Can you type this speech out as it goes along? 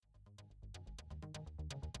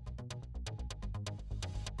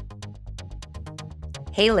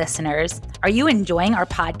Hey listeners, are you enjoying our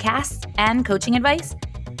podcasts and coaching advice?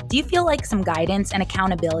 Do you feel like some guidance and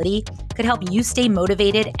accountability could help you stay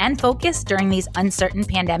motivated and focused during these uncertain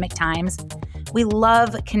pandemic times? We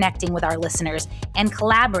love connecting with our listeners and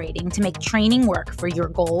collaborating to make training work for your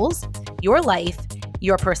goals, your life,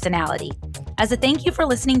 your personality. As a thank you for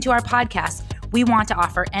listening to our podcast, we want to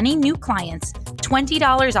offer any new clients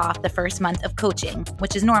 $20 off the first month of coaching,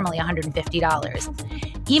 which is normally $150.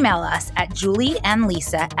 Email us at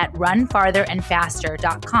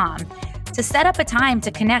julieandlisa@runfartherandfaster.com to set up a time to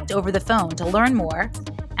connect over the phone to learn more,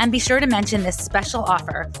 and be sure to mention this special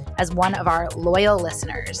offer as one of our loyal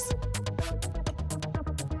listeners.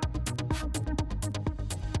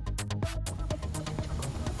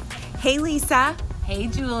 Hey, Lisa. Hey,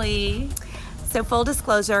 Julie. So full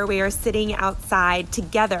disclosure, we are sitting outside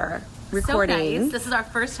together recording. So nice. This is our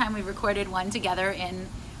first time we recorded one together in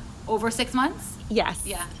over 6 months. Yes.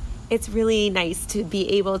 Yeah. It's really nice to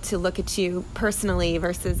be able to look at you personally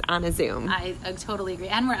versus on a Zoom. I totally agree.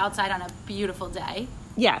 And we're outside on a beautiful day.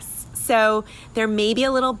 Yes. So there may be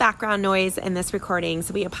a little background noise in this recording,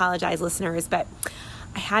 so we apologize, listeners, but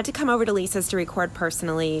I had to come over to Lisa's to record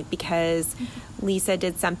personally because Lisa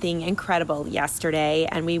did something incredible yesterday,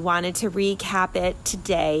 and we wanted to recap it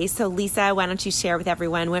today. So Lisa, why don't you share with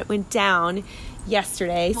everyone what went down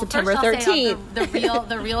yesterday, September 13th.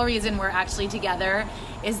 The real reason we're actually together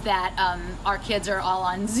is that our kids are all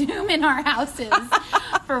on Zoom in our houses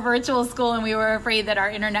for virtual school, and we were afraid that our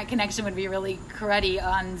internet connection would be really cruddy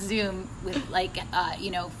on Zoom with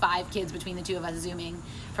 5 kids between the two of us Zooming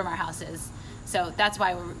from our houses. So that's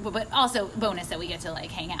why but also bonus that we get to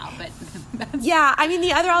hang out. But yeah, I mean,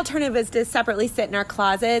 the other alternative is to separately sit in our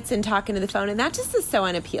closets and talk into the phone, and that just is so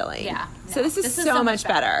unappealing. Yeah. No, so this is so much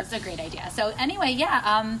better. It's a great idea. So anyway,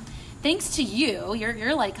 yeah, thanks to you,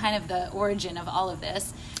 you're like kind of the origin of all of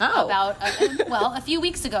this. Oh. About, a few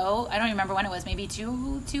weeks ago, I don't remember when it was, maybe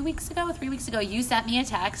 2 weeks ago, 3 weeks ago, you sent me a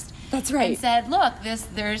text. That's right. And said, look,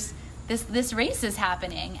 this race is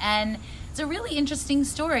happening. And it's a really interesting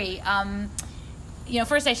story.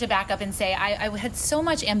 First I should back up and say I had so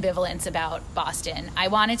much ambivalence about Boston. I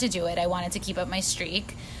wanted to do it. I wanted to keep up my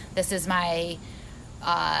streak. This is my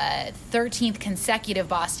 13th consecutive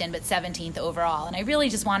Boston, but 17th overall. And I really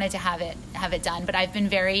just wanted to have it done. But I've been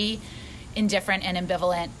very indifferent and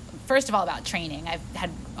ambivalent, first of all, about training. I've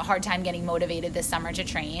had a hard time getting motivated this summer to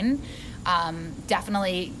train.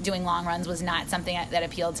 Definitely doing long runs was not something that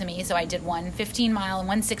appealed to me. So I did one 15-mile and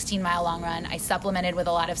one 16-mile long run. I supplemented with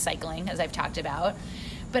a lot of cycling, as I've talked about.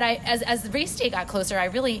 But as the race day got closer, I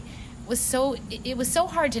really it was so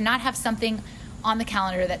hard to not have something on the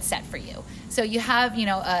calendar that's set for you. So you have,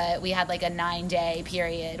 we had like a 9-day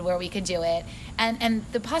period where we could do it. And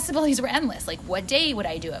the possibilities were endless. Like, what day would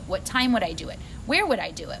I do it? What time would I do it? Where would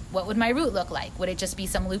I do it? What would my route look like? Would it just be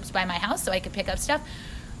some loops by my house so I could pick up stuff?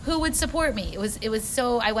 Who would support me? It was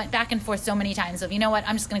so, I went back and forth so many times of, you know what,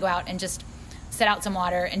 I'm just going to go out and just set out some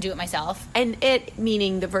water and do it myself. And it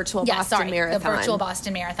meaning the virtual Boston Marathon. The virtual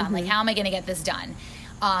Boston Marathon. Mm-hmm. Like, how am I going to get this done?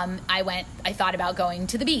 I thought about going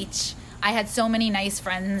to the beach. I had so many nice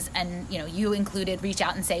friends, and you included, reach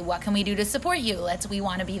out and say, what can we do to support you? We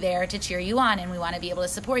want to be there to cheer you on, and we want to be able to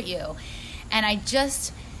support you. And I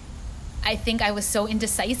think I was so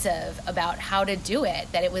indecisive about how to do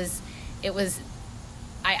it that it was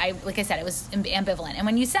like I said, it was ambivalent. And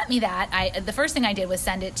when you sent me that, the first thing I did was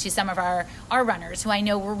send it to some of our runners who I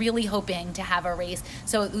know were really hoping to have a race.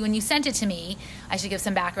 So when you sent it to me, I should give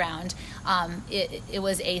some background. It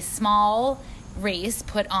was a small race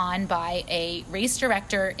put on by a race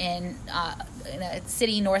director in a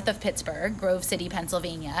city north of Pittsburgh, Grove City,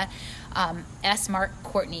 Pennsylvania, S. Mark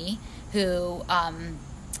Courtney, who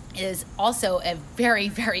is also a very,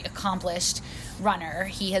 very accomplished runner.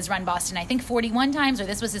 He has run Boston, I think, 41 times, or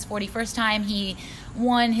this was his 41st time. He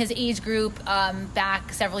won his age group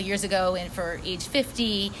back several years ago for age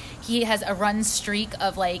 50. He has a run streak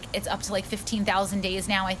of it's up to 15,000 days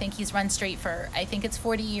now. I think he's run straight for, I think it's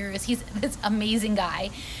 40 years. He's this amazing guy.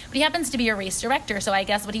 But he happens to be a race director, so I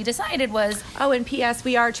guess what he decided was... Oh, and P.S.,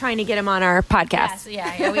 we are trying to get him on our podcast.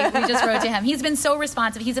 Yes, yeah, we just wrote to him. He's been so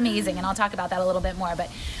responsive. He's amazing, and I'll talk about that a little bit more. But,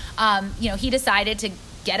 he decided to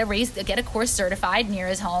get a course certified near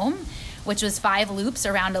his home, which was 5 loops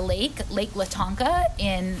around a Lake Latonka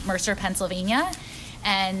in Mercer, Pennsylvania,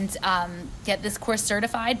 and get this course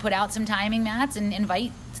certified, put out some timing mats, and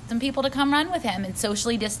invite some people to come run with him, and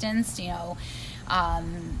socially distanced,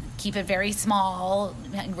 keep it very small,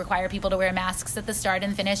 require people to wear masks at the start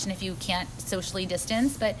and finish, and if you can't socially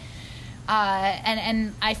distance, but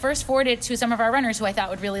and I first forwarded it to some of our runners who I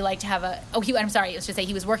thought would really like to have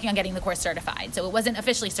he was working on getting the course certified, so it wasn't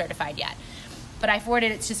officially certified yet. but I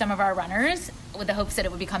forwarded it to some of our runners with the hopes that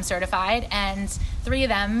it would become certified. And 3 of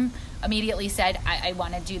them immediately said, I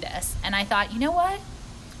want to do this. And I thought, you know what?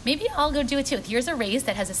 Maybe I'll go do it too. Here's a race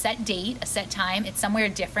that has a set date, a set time. It's somewhere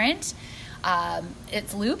different.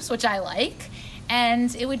 It's loops, which I like.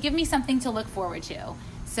 And it would give me something to look forward to.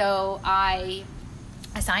 So I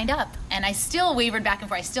signed up, and I still wavered back and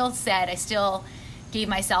forth. I still gave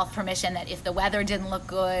myself permission that if the weather didn't look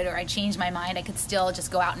good or I changed my mind, I could still just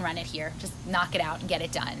go out and run it here, just knock it out and get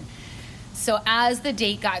it done. So as the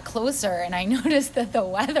date got closer and I noticed that the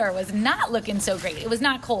weather was not looking so great, it was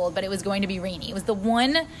not cold, but it was going to be rainy. It was the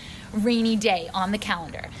one rainy day on the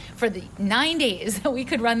calendar for the 9 days that we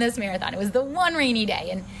could run this marathon. It was the one rainy day.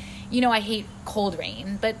 And, I hate cold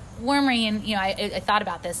rain, but warm rain, I thought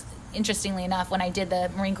about this. Interestingly enough, when I did the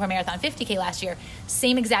Marine Corps Marathon 50K last year,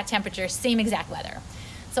 same exact temperature, same exact weather.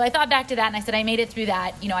 So I thought back to that and I said, I made it through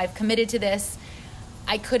that. I've committed to this.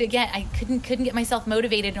 I couldn't get myself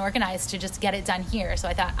motivated and organized to just get it done here. So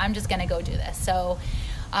I thought, I'm just going to go do this. So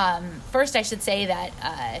first I should say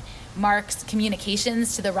that Mark's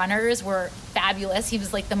communications to the runners were fabulous. He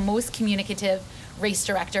was like the most communicative race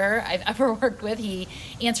director I've ever worked with. He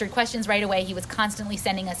answered questions right away. He was constantly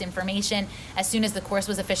sending us information. As soon as the course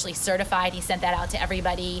was officially certified, he sent that out to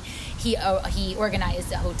everybody. He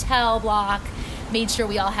organized a hotel block, made sure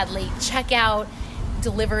we all had late checkout,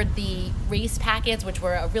 delivered the race packets, which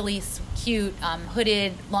were a really cute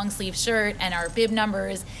hooded long sleeve shirt and our bib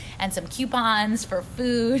numbers and some coupons for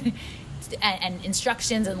food and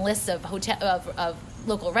instructions and lists of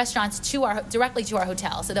local restaurants directly to our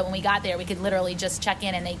hotel, so that when we got there we could literally just check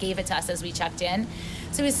in and they gave it to us as we checked in.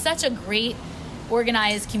 So he was such a great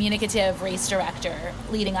organized, communicative race director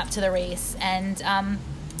leading up to the race. And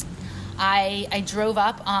I drove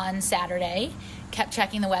up on Saturday, kept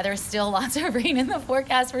checking the weather, still lots of rain in the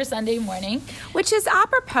forecast for Sunday morning. Which is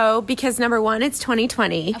apropos because, number one, it's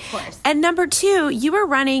 2020. Of course. And number two, you were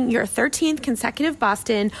running your 13th consecutive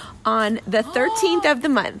Boston on the 13th of the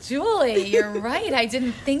month. Julie, you're right. I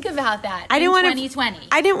didn't think about that. I didn't want 2020.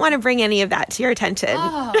 I didn't want to bring any of that to your attention.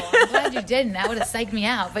 Oh, I'm glad you didn't. That would have psyched me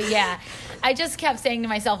out. But yeah, I just kept saying to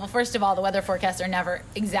myself, well, first of all, the weather forecasts are never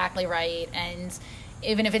exactly right. And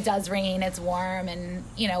even if it does rain, it's warm. And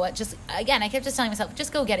you know what, just again, I kept just telling myself,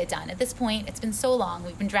 just go get it done. At this point, it's been so long.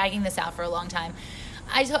 We've been dragging this out for a long time.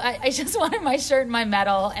 I just wanted my shirt and my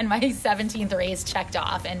medal and my 17th race checked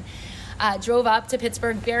off, and drove up to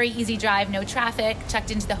Pittsburgh. Very easy drive, no traffic. Checked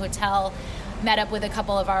into the hotel, met up with a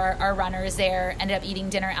couple of our runners there. Ended up eating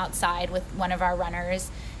dinner outside with one of our runners,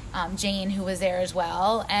 Jane, who was there as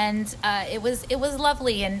well, and it was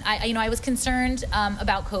lovely. And I was concerned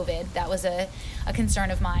about COVID. That was a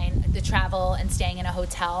concern of mine, the travel and staying in a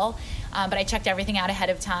hotel. But I checked everything out ahead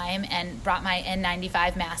of time and brought my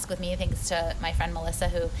N95 mask with me, thanks to my friend Melissa,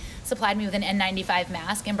 who supplied me with an N95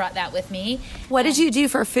 mask and brought that with me. What did you do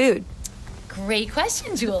for food? Great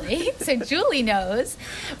question, Julie. So Julie knows,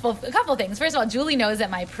 well, a couple things. First of all, Julie knows that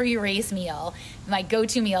my pre-race meal, my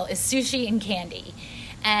go-to meal, is sushi and candy.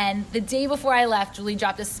 And the day before I left, Julie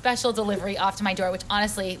dropped a special delivery off to my door, which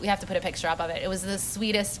honestly, we have to put a picture up of it. It was the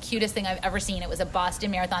sweetest, cutest thing I've ever seen. It was a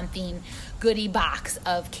Boston Marathon themed goodie box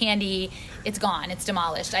of candy. It's gone. It's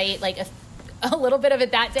demolished. I ate like a little bit of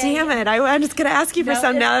it that day. Damn it. I'm just going to ask you for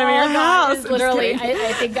some now that I'm at your house. Literally,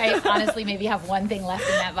 I think I honestly maybe have one thing left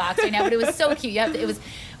in that box right now, but it was so cute. It was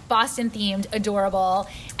Boston themed, adorable,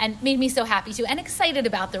 and made me so happy too, and excited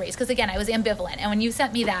about the race. Because again, I was ambivalent. And when you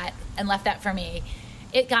sent me that and left that for me,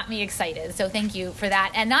 it got me excited. So thank you for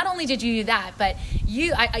that. And not only did you do that, but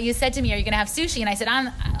you said to me, are you going to have sushi? And I said, how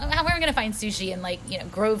am I going to find sushi in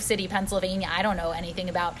Grove City, Pennsylvania? I don't know anything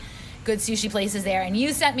about good sushi places there. And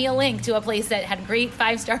you sent me a link to a place that had great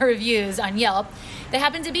 5-star reviews on Yelp that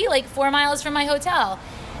happened to be like 4 miles from my hotel.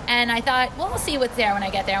 And I thought, well, we'll see what's there when I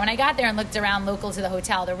get there. When I got there and looked around local to the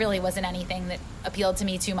hotel, there really wasn't anything that appealed to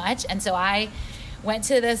me too much. And so I went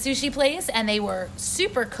to the sushi place, and they were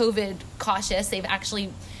super COVID cautious. They've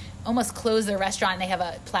actually almost closed their restaurant. They have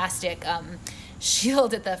a plastic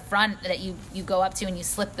shield at the front that you go up to, and you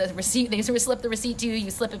slip the receipt. They sort of slip the receipt to you.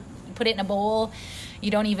 You slip it, put it in a bowl.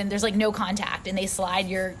 There's like no contact, and they slide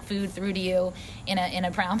your food through to you in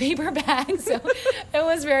a brown paper bag. So it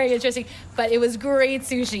was very interesting, but it was great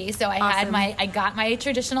sushi. So I got my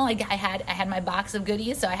traditional. I had my box of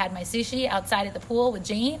goodies. So I had my sushi outside at the pool with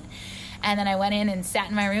Jane. And then I went in and sat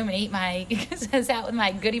in my room and sat with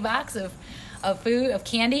my goodie box of food, of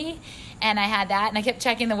candy. And I had that. And I kept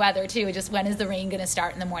checking the weather too. Just when is the rain going to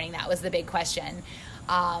start in the morning? That was the big question.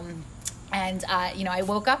 I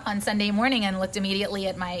woke up on Sunday morning and looked immediately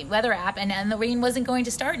at my weather app, and the rain wasn't going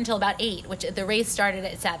to start until about 8, which the race started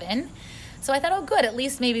at 7. So I thought, oh, good, at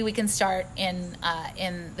least maybe we can start in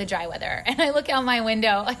the dry weather. And I look out my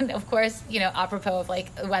window, and of course, apropos of like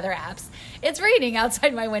weather apps, it's raining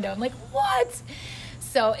outside my window. I'm like, what?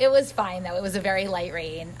 So it was fine, though. It was a very light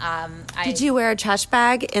rain. Did you wear a trash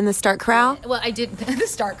bag in the start corral? Well, I did the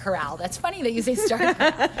start corral. That's funny that you say start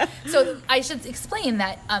corral. So I should explain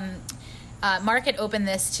that Mark had opened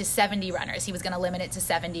this to 70 runners. He was going to limit it to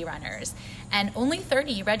 70 runners, and only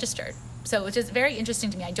 30 registered. So which is very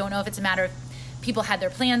interesting to me. I don't know if it's a matter of people had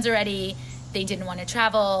their plans already, they didn't want to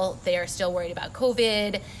travel, they are still worried about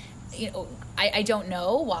COVID. I don't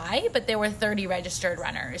know why, but there were 30 registered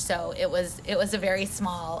runners. So it was a very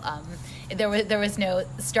small. There was no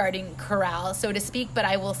starting corral, so to speak. But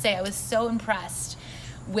I will say I was so impressed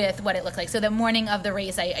with what it looked like. So the morning of the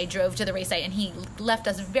race, I drove to the race site, and he left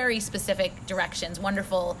us very specific directions.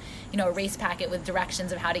 Wonderful, race packet with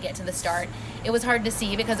directions of how to get to the start. It was hard to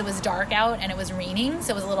see because it was dark out and it was raining,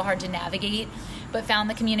 so it was a little hard to navigate. But found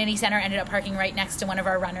the community center, ended up parking right next to one of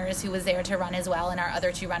our runners who was there to run as well, and our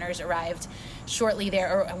other 2 runners arrived shortly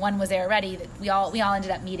there, or one was there already. We all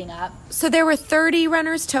ended up meeting up. So there were 30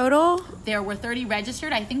 runners total? There were 30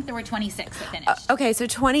 registered. I think there were 26 that finished. Okay, so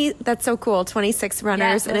 20, that's so cool. 26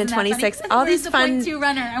 runners, and then 26. All these fun. The 0.2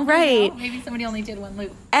 runner. Right. Maybe somebody only did 1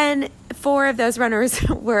 loop. And 4 of those runners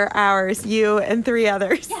were ours, you and 3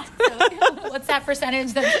 others. Yeah. So, what's that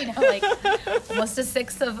percentage? That like almost a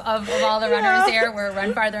sixth of all the runners there were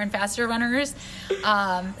Run Farther and Faster runners.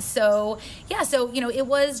 So it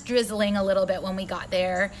was drizzling a little bit when we got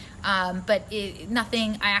there, but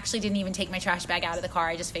nothing. I actually didn't even take my trash bag out of the car.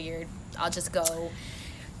 I just figured I'll just go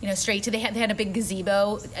straight to, they had a big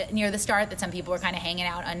gazebo near the start that some people were kind of hanging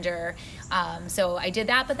out under. So I did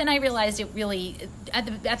that, but then I realized it really,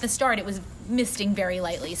 at the start, it was misting very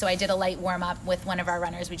lightly. So I did a light warm up with one of our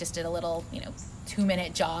runners. We just did a little,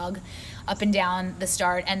 2-minute jog up and down the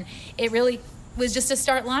start. And it really was just a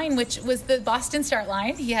start line, which was the Boston start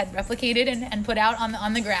line. He had replicated and put out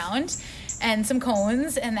on the ground, and some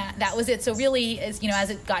cones, and that was it. So really, as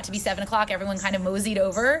it got to be 7:00, everyone kind of moseyed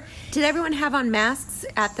over. Did everyone have on masks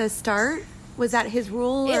at the start? Was that his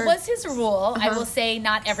rule? It was his rule. I will say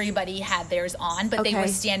not everybody had theirs on, but they were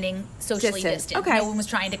standing socially distant. Okay. No one was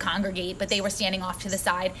trying to congregate, but they were standing off to the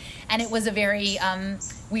side. And it was a very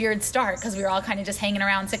weird start because we were all kind of just hanging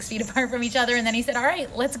around 6 feet apart from each other. And then he said, all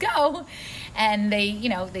right, let's go. And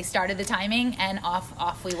they started the timing, and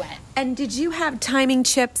off we went. And did you have timing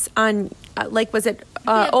chips on, was it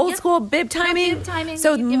old school bib timing? Bib timing.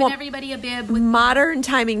 So giving everybody a bib with modern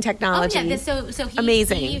timing technology. Oh yeah, so he,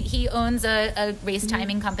 amazing. He owns a race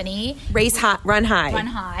timing company. Run High. Run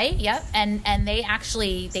High, yep. And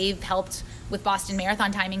they've helped with Boston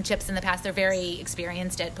Marathon timing chips in the past. They're very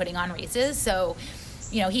experienced at putting on races. So,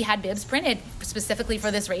 he had bibs printed specifically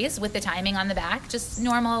for this race with the timing on the back, just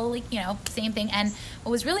normal, same thing. And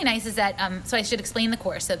what was really nice is that, so I should explain the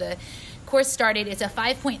course. So the course started, it's a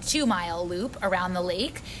 5.2 mile loop around the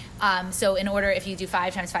lake. So in order, if you do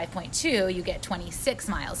 5 times 5.2, you get 26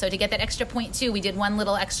 miles. So to get that extra 0.2, we did one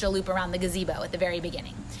little extra loop around the gazebo at the very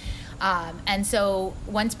beginning. And so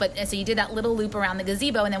so you did that little loop around the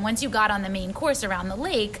gazebo, and then once you got on the main course around the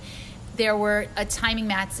lake, there were timing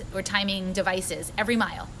mats or timing devices every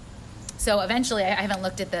mile. So eventually, I haven't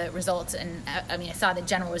looked at the results, and I saw the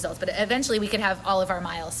general results, but eventually we could have all of our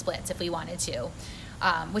mile splits if we wanted to,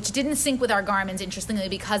 which didn't sync with our Garmin's, interestingly,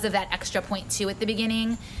 because of that extra 0.2 at the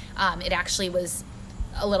beginning. It actually was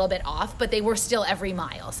a little bit off, but they were still every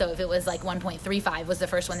mile. So if it was like 1.35 was the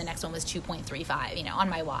first one, the next one was 2.35, on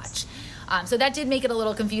my watch. So that did make it a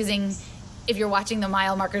little confusing if you're watching the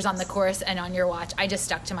mile markers on the course and on your watch. I just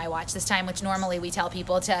stuck to my watch this time, which normally we tell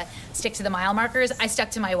people to stick to the mile markers. I stuck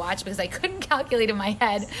to my watch because I couldn't calculate in my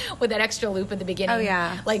head with that extra loop at the beginning,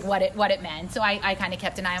 like what it meant. So I kind of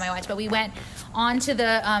kept an eye on my watch. But we went onto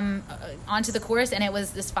the course, and it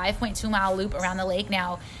was this 5.2 mile loop around the lake.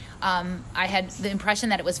 Now, I had the impression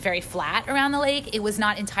that it was very flat around the lake. It was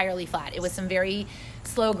not entirely flat. It was some very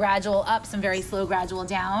slow gradual up, some very slow gradual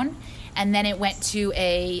down, and then it went to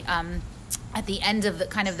at the end of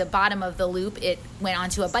the bottom of the loop, it went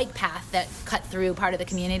onto a bike path that cut through part of the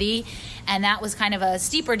community, and that was kind of a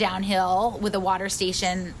steeper downhill with a water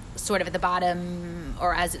station sort of at the bottom,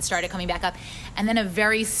 or as it started coming back up, and then a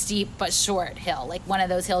very steep but short hill, like one of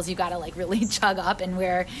those hills you gotta really chug up, and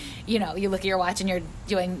where you look at your watch and you're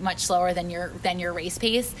doing much slower than your race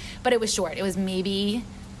pace. But it was short. It was maybe,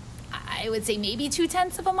 I would say maybe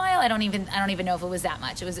 0.2 of a mile. I don't even know if it was that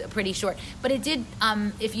much. It was pretty short, but it did.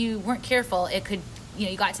 If you weren't careful, it could.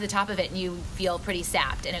 You got to the top of it and you feel pretty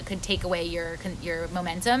sapped, and it could take away your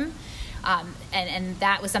momentum. And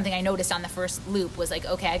that was something I noticed on the first loop was like,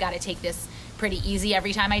 okay, I got to take this pretty easy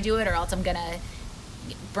every time I do it, or else I'm going to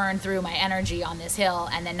burn through my energy on this hill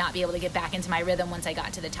and then not be able to get back into my rhythm once I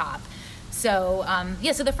got to the top. So,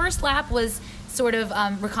 so the first lap was sort of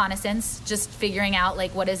reconnaissance, just figuring out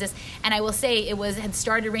like, what is this? And I will say had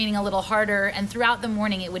started raining a little harder, and throughout the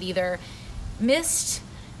morning it would either mist,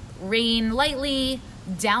 rain lightly,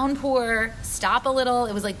 downpour, stop a little.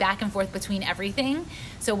 It was like back and forth between everything.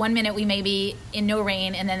 So 1 minute we may be in no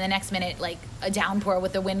rain, and then the next minute like a downpour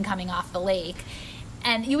with the wind coming off the lake.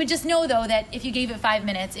 And you would just know, though, that if you gave it 5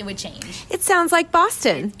 minutes, it would change. It sounds like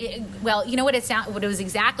Boston. Well, you know what what it was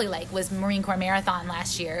exactly like was Marine Corps Marathon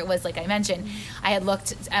last year. It was, like I mentioned, I had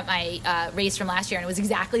looked at my race from last year, and it was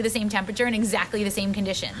exactly the same temperature and exactly the same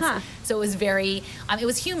conditions. So it was very, it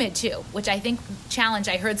was humid, too, which I think challenged.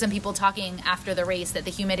 I heard some people talking after the race that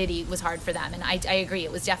the humidity was hard for them, and I agree.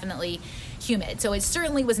 It was definitely humid. So it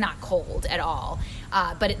certainly was not cold at all.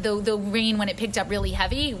 But the rain, when it picked up really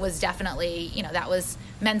heavy, was definitely, that was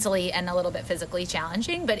mentally and a little bit physically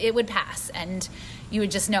challenging, but it would pass. And you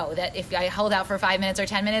would just know that if I hold out for 5 minutes or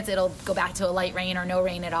 10 minutes, it'll go back to a light rain or no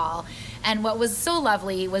rain at all. And what was so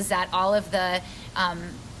lovely was that all of the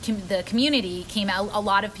community came out, a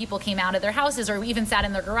lot of people came out of their houses or even sat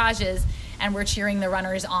in their garages and were cheering the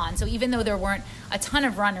runners on. So even though there weren't a ton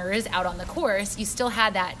of runners out on the course, you still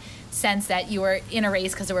had that sense that you were in a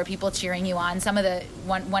race because there were people cheering you on. Some of the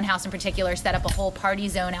one house in particular set up a whole party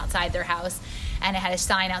zone outside their house, and it had a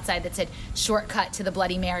sign outside that said "Shortcut to the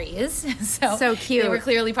Bloody Marys." So cute. They were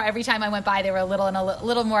clearly, every time I went by, they were a little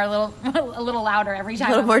louder every time.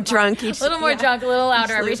 A little more drunk each. A little more drunk, a little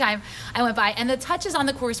louder every time I went by. And the touches on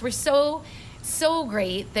the course were so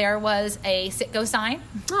great. There was a sit-go sign.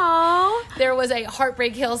 Aww. There was a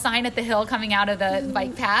Heartbreak Hill sign at the hill coming out of the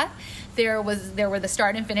bike path. There were the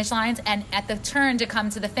start and finish lines, and at the turn to come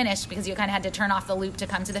to the finish, because you kind of had to turn off the loop to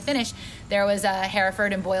come to the finish, there was a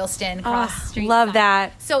Hereford and Boylston cross street. Love sign.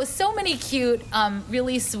 that. So many cute,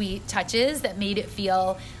 really sweet touches that made it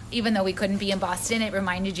feel, even though we couldn't be in Boston, it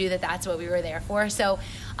reminded you that that's what we were there for. So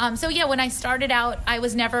yeah, when I started out, I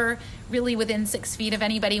was never really within 6 feet of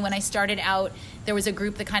anybody. When I started out, there was a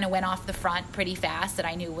group that kind of went off the front pretty fast that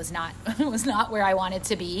I knew was not where I wanted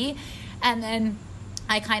to be. And then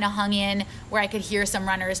I kind of hung in where I could hear some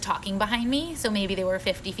runners talking behind me. So maybe they were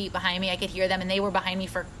 50 feet behind me. I could hear them, and they were behind me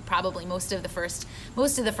for probably most of the first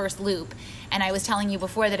loop. And I was telling you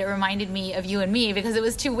before that it reminded me of you and me, because it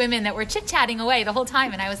was two women that were chit-chatting away the whole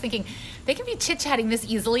time. And I was thinking, they can be chit-chatting this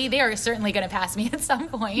easily. They are certainly going to pass me at some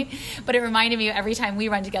point. But it reminded me every time we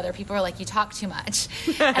run together, people are like, you talk too much.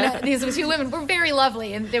 And these two women were very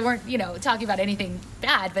lovely, and they weren't, talking about anything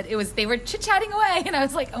bad, but they were chit-chatting away. And I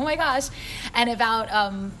was like, oh my gosh. And about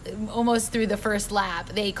almost through the first lap,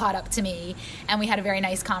 they caught up to me, and we had a very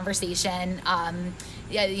nice conversation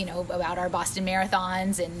about our Boston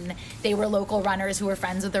marathons, and they were local runners who were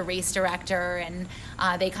friends with the race director, and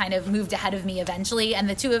they kind of moved ahead of me eventually, and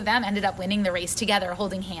the two of them ended up winning the race together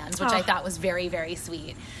holding hands, which I thought was very, very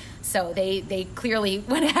sweet. So they clearly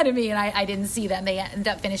went ahead of me, and I didn't see them. They ended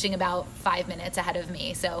up finishing about 5 minutes ahead of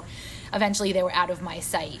me, so eventually they were out of my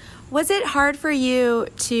sight. Was it hard for you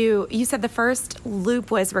you said the first loop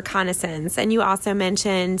was reconnaissance, and you also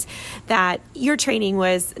mentioned that your training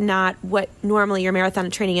was not what normally your marathon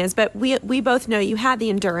training is, but we both know you had the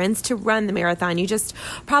endurance to run the marathon. You just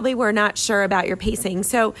probably were not sure about your pacing.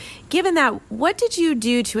 So given that, what did you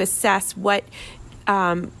do to assess what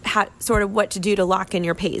to do to lock in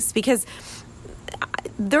your pace? Because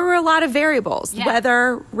there were a lot of variables,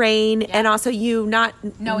 weather, rain, and also you not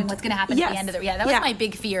knowing what's going to happen at the end of that was my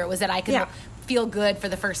big fear, was that I could feel good for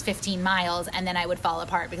the first 15 miles and then I would fall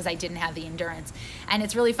apart because I didn't have the endurance. And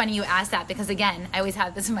it's really funny you asked that, because again, I always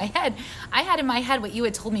have this in my head. I had in my head what you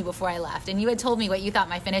had told me before I left, and you had told me what you thought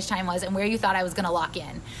my finish time was and where you thought I was going to lock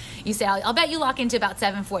in. You said, I'll bet you lock into about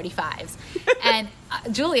 7:45s. And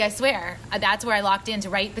Julie, I swear, that's where I locked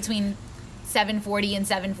into, right between 7:40 and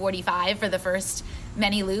 7:45 for the first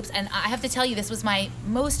many loops. And I have to tell you, this was my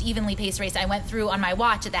most evenly paced race. I went through on my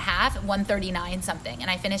watch at the half 1:39 something, and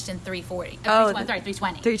I finished in 3:40.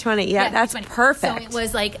 3:20. 3:20. Yeah, that's 3:20. Perfect. So it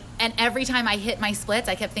was like, and every time I hit my splits,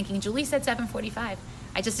 I kept thinking, Julie said 7:45.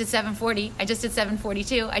 I just did 7:40. I just did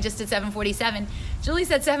 7:42. I just did 7:47. Julie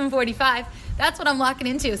said 7:45. That's what I'm locking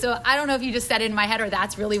into. So I don't know if you just said it in my head or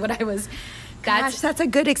that's really what I was. Gosh, that's a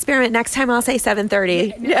good experiment. Next time I'll say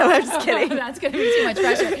 7:30. No, I'm just kidding. That's going to be too much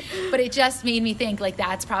pressure. But it just made me think, like,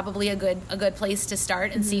 that's probably a good place to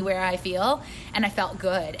start and see where I feel. And I felt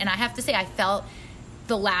good. And I have to say, I felt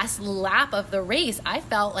the last lap of the race, I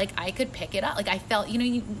felt like I could pick it up. Like I felt,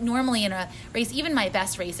 normally in a race, even my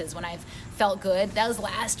best races when I've felt good, those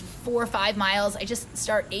last 4 or 5 miles, I just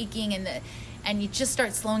start aching and you just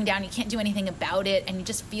start slowing down. You can't do anything about it. And you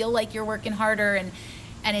just feel like you're working harder and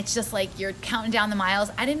it's just like you're counting down the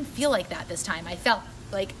miles. I didn't feel like that this time. I felt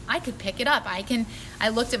like I could pick it up. I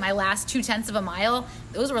looked at my last 0.2 of a mile.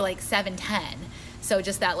 Those were like 7:10. So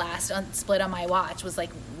just that last split on my watch was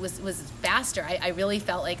faster. I really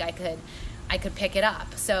felt like I could pick it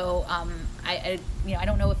up. So I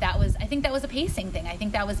don't know if that was, I think that was a pacing thing. I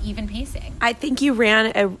think that was even pacing. I think you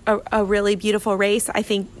ran a really beautiful race. I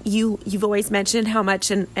think you've always mentioned how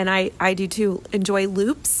much, and I do too, enjoy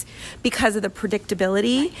loops because of the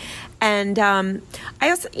predictability. Right. And I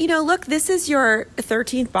also, look, this is your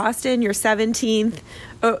 13th Boston, your 17th,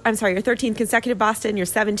 your 13th consecutive Boston, your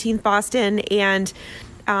 17th Boston, and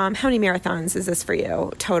how many marathons is this for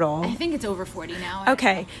you total? I think it's over 40 now.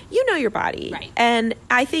 Okay. You know your body. Right. And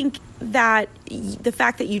I think that the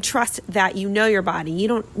fact that you trust that you know your body, you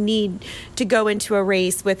don't need to go into a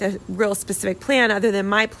race with a real specific plan other than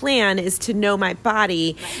my plan is to know my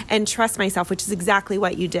body and trust myself, which is exactly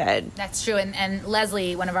what you did. That's true. And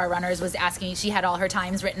Leslie, one of our runners, was asking me, she had all her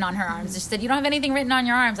times written on her arms. She said, you don't have anything written on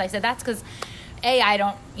your arms. I said, that's because I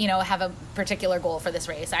don't, have a particular goal for this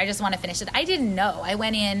race. I just want to finish it. I didn't know. I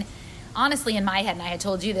went in, honestly, in my head, and I had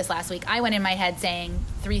told you this last week, I went in my head saying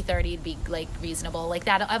 3:30 would be, like, reasonable. Like,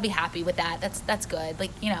 that, I'll be happy with that. That's good.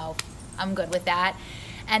 Like, I'm good with that.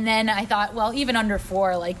 And then I thought, well, even under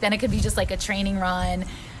 4, like, then it could be just, like, a training run.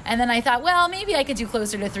 And then I thought, well, maybe I could do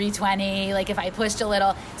closer to 3:20, like if I pushed a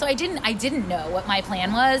little. So I didn't know what my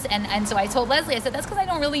plan was. And so I told Leslie, I said, that's because I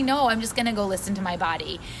don't really know. I'm just going to go listen to my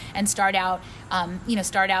body and start out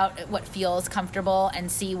what feels comfortable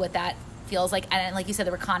and see what that feels like. And like you said,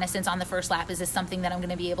 the reconnaissance on the first lap, is this something that I'm going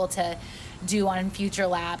to be able to do on future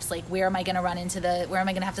laps? Like, where am I going to run into where am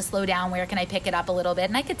I going to have to slow down? Where can I pick it up a little bit?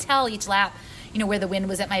 And I could tell each lap, where the wind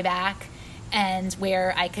was at my back and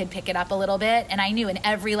where I could pick it up a little bit. And I knew in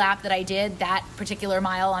every lap that I did, that particular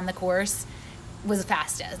mile on the course was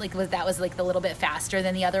fastest. That was the little bit faster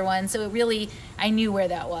than the other one. So it really, I knew where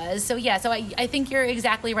that was. So yeah, so I think you're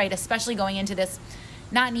exactly right, especially going into this,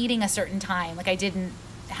 not needing a certain time. Like I didn't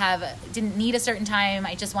need a certain time.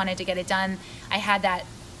 I just wanted to get it done. I had that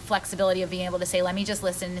flexibility of being able to say, let me just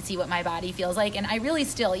listen and see what my body feels like. And I really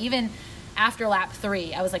still, even after lap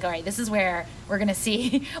 3, I was like, all right, this is where we're going to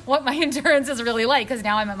see what my endurance is really like. Because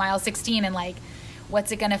now I'm at mile 16 and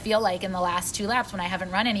what's it going to feel like in the last 2 laps when I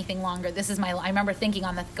haven't run anything longer? I remember thinking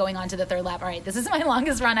going on to the 3rd lap, all right, this is my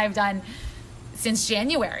longest run I've done since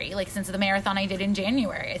January, since the marathon I did in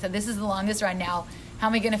January. I said, this is the longest run now. How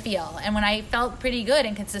am I going to feel? And when I felt pretty good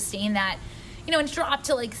and could sustain that, and dropped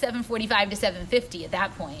to 7:45 to 7:50 at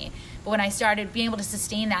that point. But when I started being able to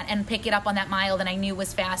sustain that and pick it up on that mile that I knew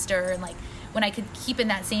was faster, and when I could keep in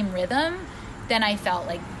that same rhythm, then I felt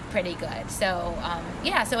pretty good. So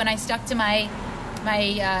so when I stuck to my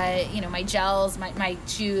gels, my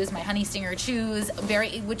chews, my Honey Stinger chews,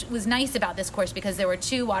 which was nice about this course because there were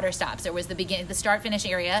 2 water stops. There was the start finish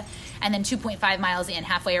area, and then 2.5 miles in,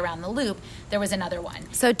 halfway around the loop, there was another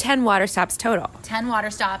one. So 10 water stops total. 10 water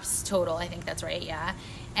stops total, I think that's right, yeah.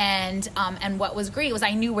 And what was great was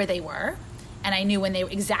I knew where they were, and I knew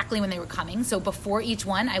exactly when they were coming. So before each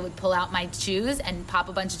one, I would pull out my chews and pop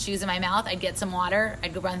a bunch of chews in my mouth. I'd get some water.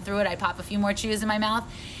 I'd go run through it. I'd pop a few more chews in my mouth,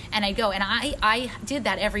 and I'd go. And I did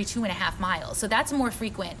that every 2.5 miles. So that's more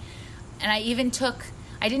frequent. And I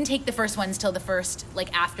didn't take the first ones till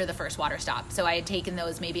after the first water stop. So I had taken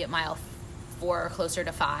those maybe at mile 4 or closer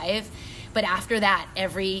to 5. But after that,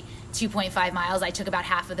 every 2.5 miles, I took about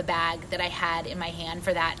half of the bag that I had in my hand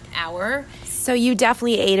for that hour. So you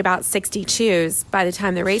definitely ate about 60 chews by the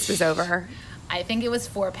time the race was over. I think it was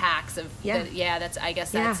 4 packs of,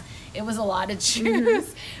 it was a lot of chews.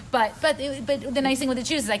 Mm-hmm. But the nice thing with the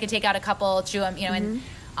chews is I could take out a couple, chew them, and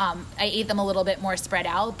I ate them a little bit more spread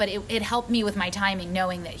out, but it helped me with my timing,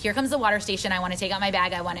 knowing that here comes the water station. I want to take out my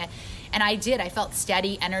bag. And I did. I felt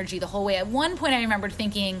steady energy the whole way. At one point, I remembered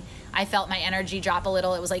thinking I felt my energy drop a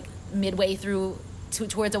little. It was midway through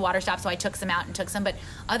towards a water stop, so I took some out and took some. But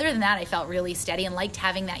other than that, I felt really steady and liked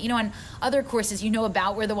having that. On other courses,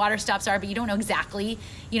 about where the water stops are, but you don't know exactly.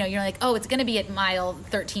 You're like, oh, it's going to be at mile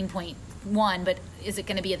 13.1, but is it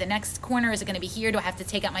going to be at the next corner? Is it going to be here? Do I have to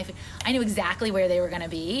take out my food? I knew exactly where they were going to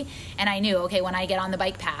be, and I knew, okay, when I get on the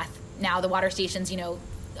bike path, now the water station's,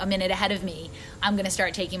 a minute ahead of me, I'm going to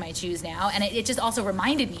start taking my chews now. And it just also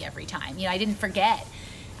reminded me every time, I didn't forget.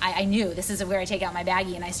 I knew this is where I take out my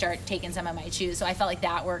baggie and I start taking some of my chews. So I felt like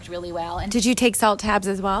that worked really well. And did you take salt tabs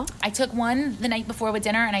as well? I took one the night before with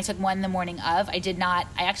dinner, and I took one the morning of. I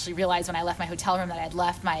actually realized when I left my hotel room that I'd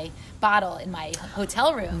left my bottle in my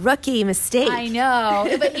hotel room. Rookie mistake. I know.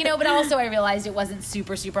 But also I realized it wasn't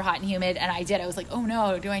super, super hot and humid, and I was like, oh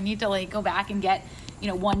no, do I need to like go back and get,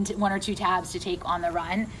 one or two tabs to take on the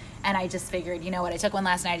run? And I just figured, you know what, I took one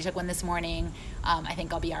last night, I took one this morning, I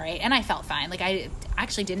think I'll be all right. And I felt fine. Like, I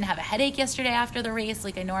actually didn't have a headache yesterday after the race.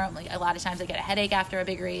 Like, I normally, a lot of times I get a headache after a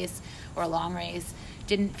big race or a long race.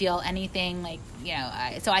 Didn't feel anything like,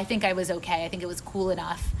 so I think I was okay. I think it was cool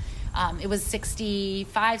enough. It was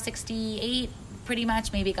 65, 68 pretty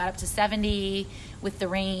much. Maybe it got up to 70 with the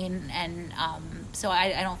rain. And so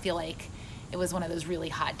I don't feel like it was one of those really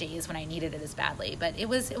hot days when I needed it as badly. But it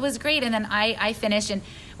was great. And then I finished. And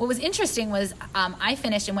what was interesting was I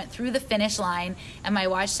finished and went through the finish line, and my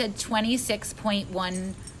watch said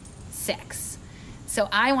 26.16. So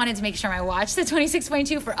I wanted to make sure my watch said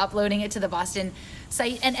 26.2 for uploading it to the Boston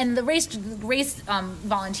site. And the race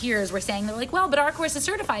volunteers were saying, they're like, well, but our course is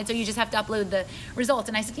certified, so you just have to upload the results.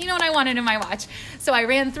 And I said, you know what, I want it in my watch. So I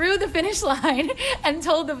ran through the finish line and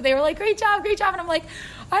told them, they were like, great job. And I'm like,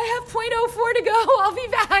 I have 0.04 to go. I'll be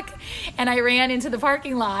back. And I ran into the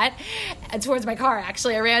parking lot, towards my car,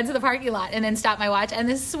 actually. I ran to the parking lot and then stopped my watch. And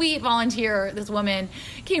this sweet volunteer, this woman,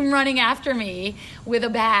 came running after me with a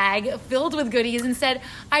bag filled with goodies and said,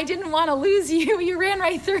 I didn't want to lose you. You ran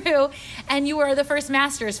right through. And you were the first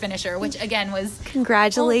Masters finisher, which, again, was...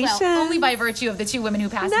 Congratulations. Only by virtue of the two women who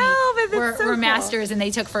passed me were cool. Masters, and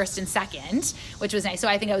they took first and second, which was nice. So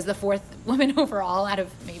I think I was the fourth woman overall out of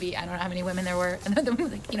maybe, I don't know how many women there were,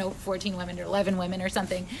 14 women or 11 women or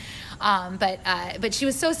something. But she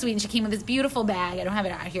was so sweet, and she came with this beautiful bag. I don't have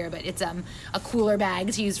it out here, but it's a cooler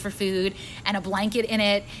bag to use for food, and a blanket in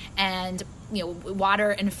it, and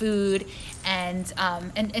water and food, and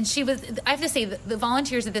she was. I have to say, the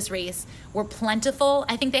volunteers at this race were plentiful.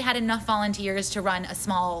 I think they had enough volunteers to run a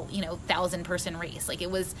small 1,000-person race. Like,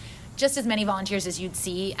 it was just as many volunteers as you'd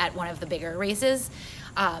see at one of the bigger races.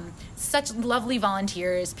 Such lovely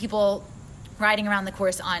volunteers, people riding around the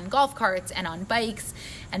course on golf carts and on bikes,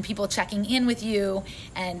 and people checking in with you.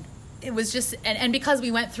 And it was just, and because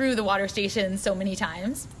we went through the water station so many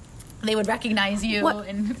times, they would recognize you.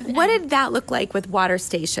 What did that look like with water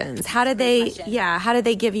stations? How did they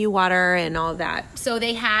give you water and all that? So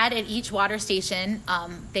they had at each water station,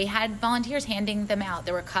 they had volunteers handing them out.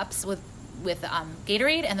 There were cups with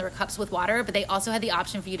Gatorade, and there were cups with water, but they also had the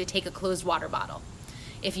option for you to take a closed water bottle.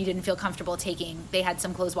 If you didn't feel comfortable they had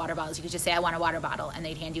some closed water bottles. You could just say, I want a water bottle, and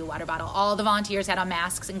they'd hand you a water bottle. All the volunteers had on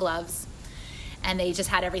masks and gloves, and they just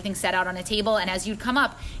had everything set out on a table. And as you'd come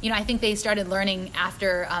up, I think they started learning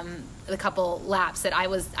after the couple laps that I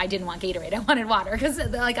didn't want Gatorade. I wanted water, because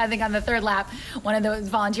I think on the third lap, one of those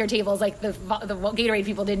volunteer tables, the Gatorade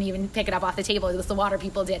people didn't even pick it up off the table. It was the water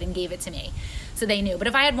people did and gave it to me. So they knew. But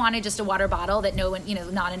if I had wanted just a water bottle that no one,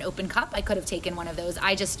 not an open cup, I could have taken one of those.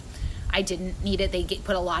 I didn't need it. They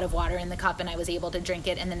put a lot of water in the cup, and I was able to drink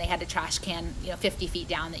it. And then they had a trash can, 50 feet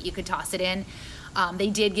down that you could toss it in. They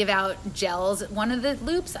did give out gels. One of the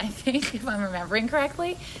loops, I think, if I'm remembering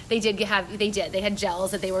correctly, they had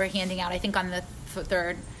gels that they were handing out, I think, on the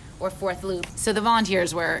third or fourth loop. So the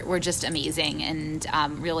volunteers were just amazing, and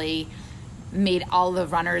really made all the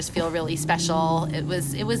runners feel really special. It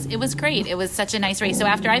was great. It was such a nice race. So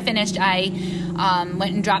after I finished, I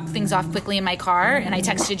went and dropped things off quickly in my car, and I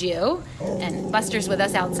texted you, and Buster's with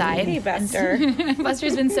us outside. Hey, Buster.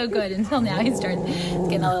 Buster's been so good until now. He started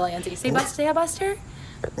getting a little antsy. Say hi, Buster.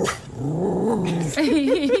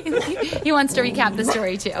 He wants to recap the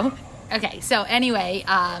story too. Okay, so anyway,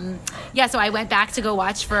 so I went back to go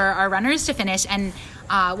watch for our runners to finish, and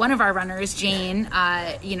one of our runners, Jane,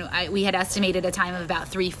 we had estimated a time of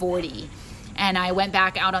about 3:40, and I went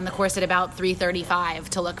back out on the course at about 3:35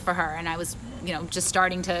 to look for her, and I was, just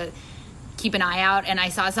starting to keep an eye out, and I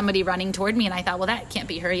saw somebody running toward me, and I thought, well, that can't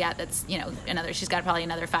be her yet. That's, she's got probably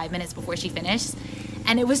another 5 minutes before she finished.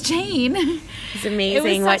 And it was Jane. It's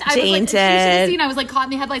amazing what Jane did. I was caught in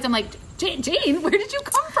the headlights. I'm like, Jane, where did you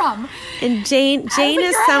come from? And Jane is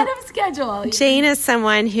ahead of schedule. Jane is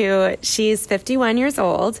someone who, she's 51 years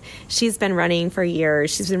old. She's been running for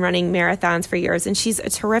years. She's been running marathons for years, and she's a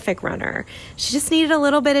terrific runner. She just needed a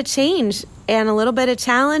little bit of change and a little bit of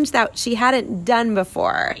challenge that she hadn't done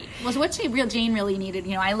before. Well, so what Jane really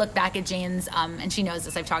needed, I look back at Jane's, and she knows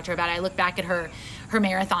this, I've talked to her about it. I look back at her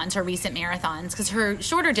marathons, her recent marathons, because her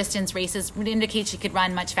shorter distance races would indicate she could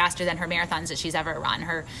run much faster than her marathons that she's ever run.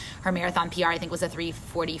 Her marathon PR, I think, was a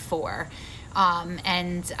 3:44.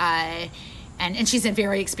 and she's a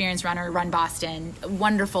very experienced runner, run Boston,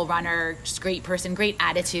 wonderful runner, just great person, great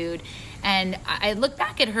attitude. And I look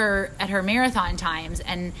back at her marathon times,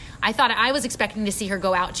 and I thought I was expecting to see her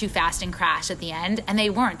go out too fast and crash at the end, and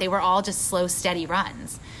they weren't. They were all just slow, steady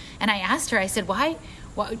runs. And I asked her, I said, why?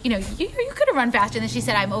 Well, you could have run faster. And then she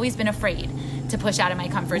said, I've always been afraid to push out of my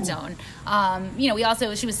comfort zone.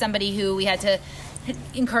 She was somebody who we had to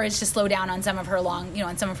encourage to slow down on some of her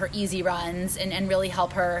on some of her easy runs and really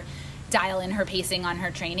help her dial in her pacing on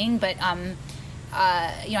her training. But,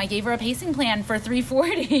 I gave her a pacing plan for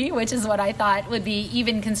 3:40, which is what I thought would be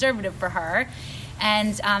even conservative for her.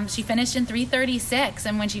 And she finished in 3:36.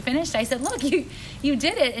 And when she finished, I said, look, you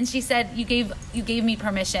did it. And she said, you gave me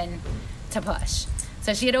permission to push.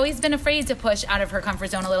 So she had always been afraid to push out of her comfort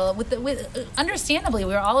zone a little. Understandably,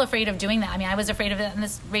 we were all afraid of doing that. I mean, I was afraid of it in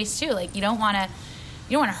this race too. Like, you don't want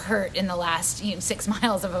to hurt in the last 6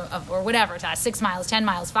 miles or whatever, 6 miles, 10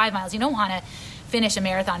 miles, 5 miles. You don't want to finish a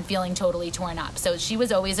marathon feeling totally torn up. So she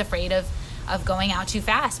was always afraid of going out too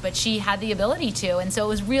fast, but she had the ability to. And so it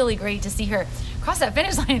was really great to see her cross that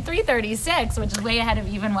finish line at 3:36, which is way ahead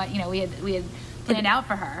of even what we had planned out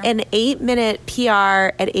for her. An 8-minute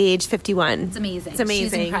PR at age 51. It's amazing.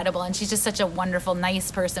 She's incredible, and she's just such a wonderful,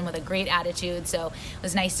 nice person with a great attitude. So it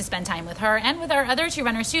was nice to spend time with her and with our other two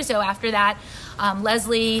runners too. So after that,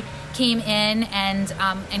 Leslie came in,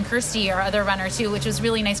 and Kirsty, our other runner too, which was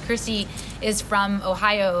really nice. Kirsty is from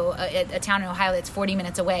Ohio, a town in Ohio that's 40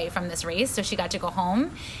 minutes away from this race. So she got to go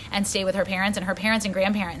home and stay with her parents, and her parents and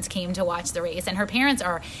grandparents came to watch the race. And her parents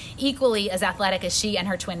are equally as athletic as she and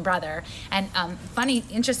her twin brother. And funny,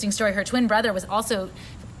 interesting story, her twin brother was also,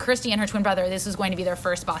 Kirsty and her twin brother, this was going to be their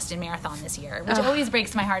first Boston Marathon this year, which always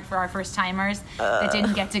breaks my heart for our first timers that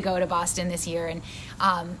didn't get to go to Boston this year. And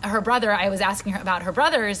her brother, I was asking her about her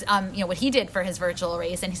brother's, what he did for his virtual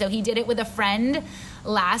race. And so he did it with a friend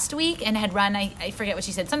last week and had run, I forget what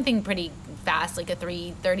she said, something pretty fast, like a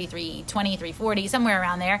 3:33, 20, 3:40, somewhere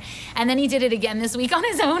around there. And then he did it again this week on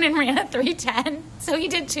his own and ran a 3:10. So he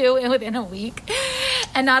did two within a week.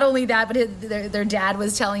 And not only that, but their dad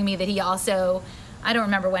was telling me that he also, I don't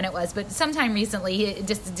remember when it was, but sometime recently he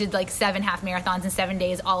just did like 7 half marathons in 7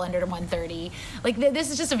 days, all under 1:30. Like,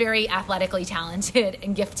 this is just a very athletically talented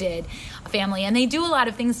and gifted family, and they do a lot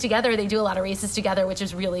of things together. They do a lot of races together, which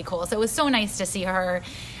is really cool. So it was so nice to see her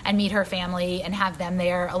and meet her family and have them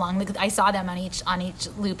there along. I saw them on each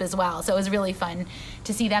loop as well, so it was really fun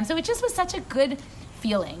to see them. So it just was such a good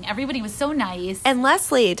feeling. Everybody was so nice. And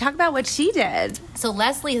Leslie, talk about what she did. So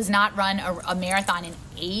Leslie has not run a marathon in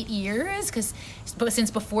 8 years since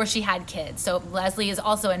before she had kids. So Leslie is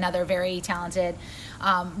also another very talented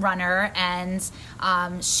runner, and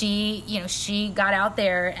she got out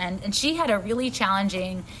there and she had a really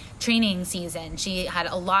challenging training season. She had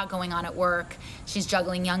a lot going on at work. She's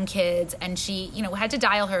juggling young kids, and she had to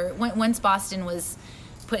dial her once Boston was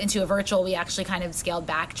put into a virtual. We actually kind of scaled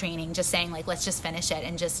back training, just saying like, let's just finish it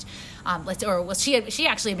and just she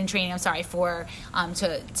actually had been training, for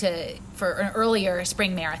an earlier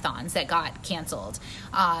spring marathons that got canceled.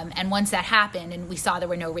 And once that happened and we saw there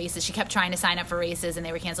were no races, she kept trying to sign up for races and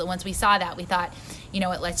they were canceled. Once we saw that, we thought,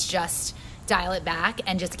 let's just dial it back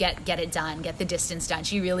and just get it done, get the distance done.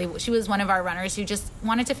 She was one of our runners who just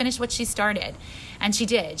wanted to finish what she started, and she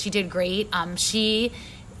did. She did great.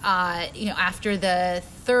 After the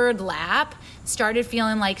third lap, started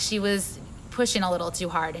feeling like she was pushing a little too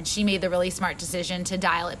hard, and she made the really smart decision to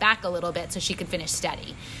dial it back a little bit so she could finish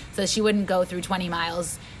steady. So she wouldn't go through 20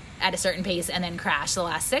 miles at a certain pace and then crash the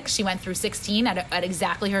last 6. She went through 16 at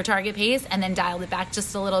exactly her target pace and then dialed it back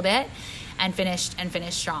just a little bit and finished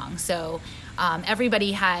strong. So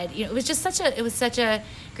everybody had, it was such a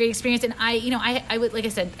great experience. And I would, like I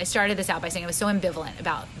said, I started this out by saying I was so ambivalent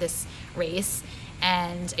about this race,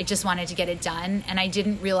 and I just wanted to get it done. And I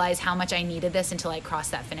didn't realize how much I needed this until I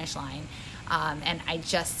crossed that finish line. And I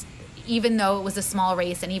just, even though it was a small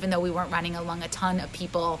race, and even though we weren't running among a ton of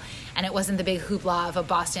people, and it wasn't the big hoopla of a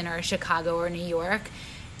Boston or a Chicago or New York,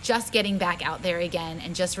 just getting back out there again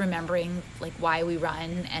and just remembering like why we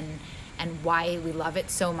run and why we love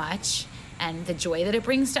it so much, and the joy that it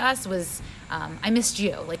brings to us was, I missed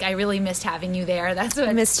you. Like, I really missed having you there. That's what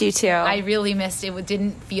I missed you too. I really missed it. It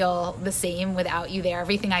didn't feel the same without you there.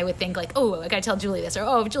 Everything I would think like, oh, I gotta tell Julie this, or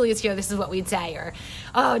oh, if Julie's here, this is what we'd say, or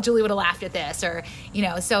oh, Julie would have laughed at this, or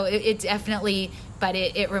so it definitely, but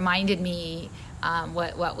it reminded me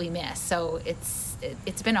what we missed. So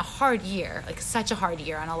it's been a hard year, like such a hard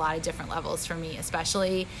year on a lot of different levels for me,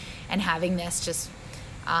 especially, and having this just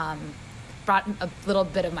brought a little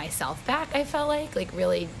bit of myself back. I felt like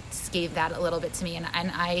really just gave that a little bit to me, and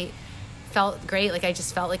I felt great. Like I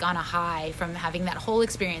just felt like on a high from having that whole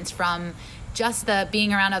experience, from just the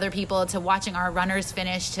being around other people to watching our runners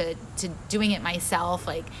finish to doing it myself.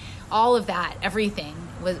 Like all of that, everything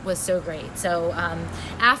was so great. So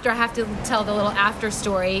after, I have to tell the little after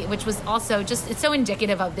story, which was also just, it's so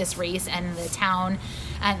indicative of this race and the town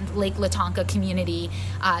and Lake Latonka community.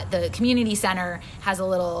 The community center has a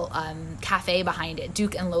little cafe behind it,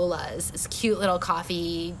 Duke and Lola's, this cute little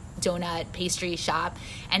coffee, donut, pastry shop.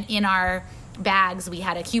 And in our bags, we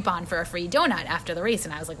had a coupon for a free donut after the race.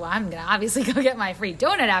 And I was like, well, I'm going to obviously go get my free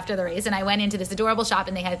donut after the race. And I went into this adorable shop,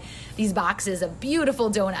 and they had these boxes of beautiful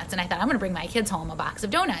donuts. And I thought, I'm going to bring my kids home a box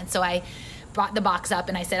of donuts. So I brought the box up,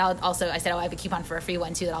 and I said, I have a coupon for a free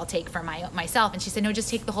one too that I'll take for myself. And she said, no, just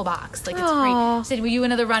take the whole box. Like, it's free. She said, were you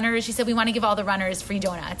one of the runners? She said, we want to give all the runners free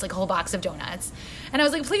donuts, like a whole box of donuts. And I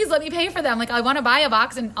was like, please let me pay for them. Like, I want to buy a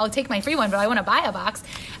box, and I'll take my free one, but I want to buy a box.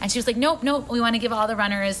 And she was like, nope, we want to give all the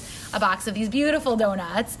runners a box of these beautiful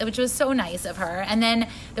donuts, which was so nice of her. And then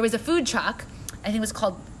there was a food truck, I think it was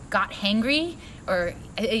called Got Hangry, or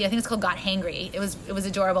I think it's called Got Hangry. It was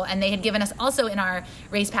adorable. And they had given us also in our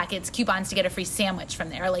race packets coupons to get a free sandwich from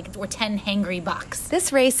there, like, or 10 hangry bucks.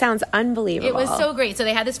 This race sounds unbelievable. It was so great. So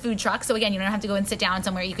they had this food truck. So again, you don't have to go and sit down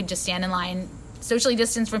somewhere. You could just stand in line, socially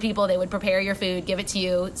distanced from people. They would prepare your food, give it to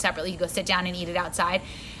you separately. You go sit down and eat it outside.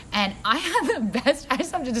 And I had the best, I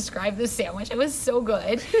just have to describe this sandwich. It was so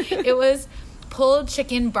good. It was pulled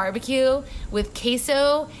chicken barbecue with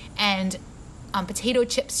queso and potato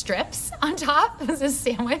chip strips on top. It was a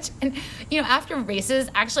sandwich. And, after races,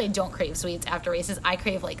 actually I don't crave sweets after races. I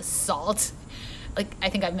crave like salt. Like, I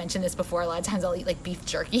think I've mentioned this before. A lot of times I'll eat like beef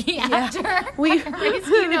jerky after a race.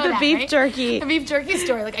 The beef jerky. The beef jerky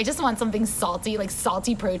story. Like, I just want something salty, like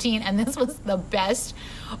salty protein. And this was the best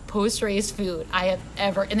post-race food I have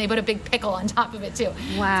ever. And they put a big pickle on top of it too.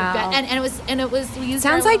 Wow. And it was. We used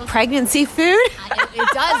sounds like pregnancy food. It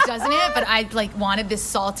does, doesn't it? But I like wanted this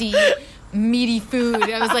salty, meaty food.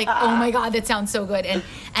 I was like, oh my God, that sounds so good.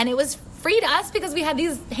 And it was free to us because we had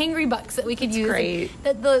these hangry bucks that we could use. Great.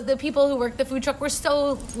 The people who worked the food truck were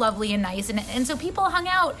so lovely and nice. And so people hung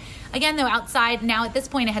out, again, though, outside. Now, at this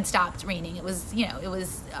point, it had stopped raining. It was, it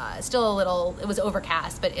was still a little, it was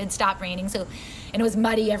overcast, but it had stopped raining. So, and it was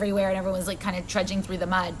muddy everywhere, and everyone was like kind of trudging through the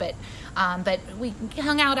mud. But we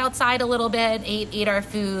hung out outside a little bit, ate our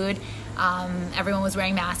food. Everyone was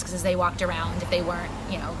wearing masks as they walked around. If they weren't,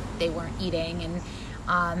 they weren't eating,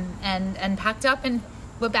 and packed up and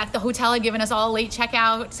went back. The hotel had given us all a late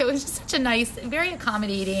checkout, so it was just such a nice, very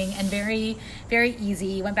accommodating, and very, very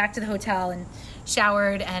easy. Went back to the hotel and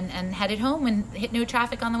showered and headed home and hit no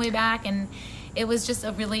traffic on the way back, and it was just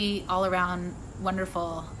a really all around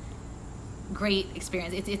wonderful, great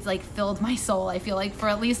experience. It's like filled my soul. I feel like for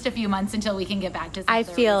at least a few months until we can get back to. I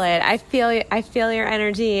feel it. I feel your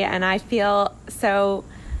energy, and I feel so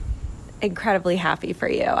incredibly happy for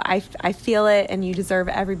you. I feel it, and you deserve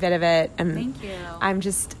every bit of it. And thank you.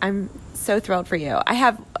 I'm so thrilled for you. I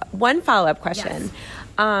have one follow-up question.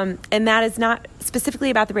 Yes. And that is not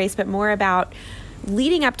specifically about the race, but more about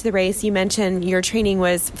leading up to the race. You mentioned your training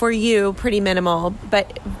was, for you, pretty minimal,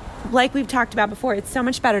 but like we've talked about before, it's so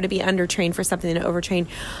much better to be undertrained for something than to overtrain.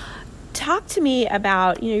 Talk to me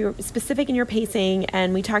about, you're specific in your pacing,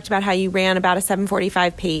 and we talked about how you ran about a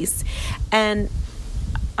 7:45 pace. And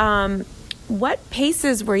what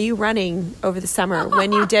paces were you running over the summer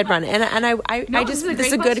when you did run? This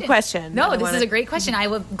is a good question. No, this is a great question. I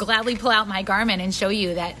would gladly pull out my Garmin and show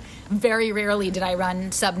you that very rarely did I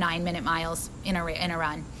run sub 9-minute miles in a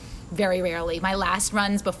run. Very rarely. My last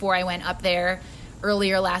runs before I went up there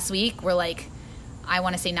earlier last week were like, I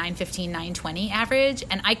want to say 9:15, 9:20 average,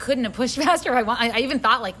 and I couldn't have pushed faster. I even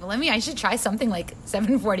thought like, I should try something like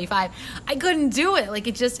 7:45. I couldn't do it. Like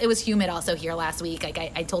it was humid also here last week. Like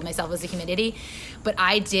I told myself it was the humidity, but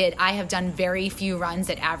I have done very few runs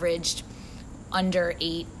that averaged under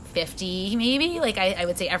 8:50 maybe. Like I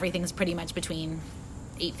would say everything's pretty much between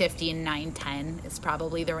 8:50 and 9:10 is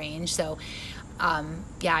probably the range. So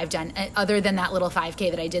I've done, other than that little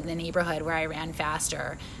 5K that I did in the neighborhood where I ran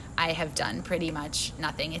faster, I have done pretty much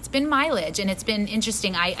nothing. It's been mileage, and it's been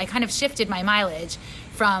interesting. I kind of shifted my mileage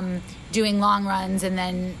from doing long runs, and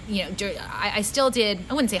then, I still did,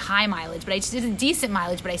 I wouldn't say high mileage, but I just did a decent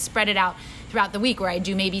mileage, but I spread it out throughout the week where I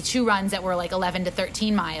do maybe 2 runs that were like 11 to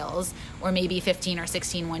 13 miles, or maybe 15 or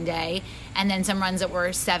 16 one day, and then some runs that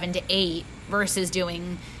were 7 to 8 versus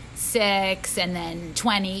doing 6 and then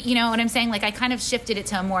 20. You know what I'm saying? Like I kind of shifted it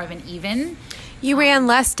to more of an even. You ran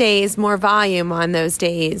less days, more volume on those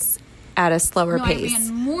days at a slower pace. I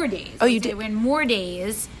ran more days. Oh, you did? I ran more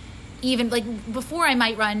days. Even like before I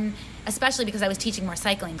might run especially because I was teaching more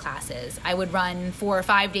cycling classes. I would run 4 or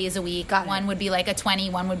 5 days a week. One would be like a 20,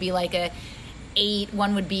 one would be like a 8,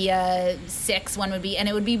 one would be a 6, one would be, and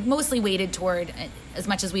it would be mostly weighted toward, as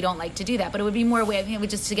much as we don't like to do that, but it would be more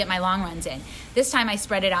just to get my long runs in. This time I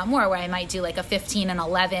spread it out more, where I might do like a 15 and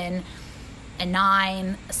 11, a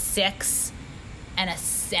 9, a 6,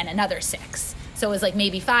 and another 6. So it was like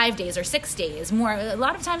maybe 5 days or 6 days more. A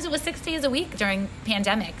lot of times it was 6 days a week during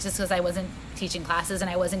pandemic, just because I wasn't teaching classes and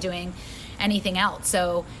I wasn't doing anything else.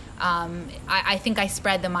 So I think I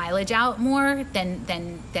spread the mileage out more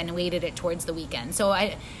than weighted it towards the weekend. So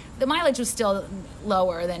the mileage was still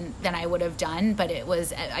lower than I would have done, but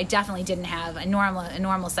I definitely didn't have a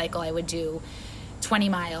normal cycle. I would do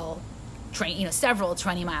 20-mile train, several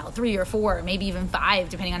 20-mile, 3 or 4, maybe even 5,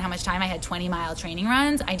 depending on how much time I had 20-mile training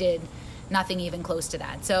runs. I did nothing even close to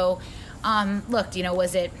that. So look,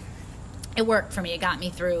 it worked for me. It got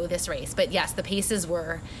me through this race. But yes, the paces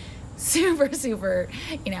were super,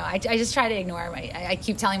 I just try to ignore them. I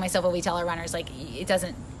keep telling myself what we tell our runners, like,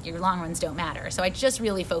 your long runs don't matter. So I just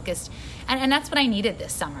really focused, and that's what I needed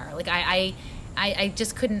this summer. Like I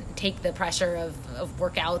just couldn't take the pressure of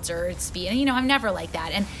workouts or speed. And, I'm never like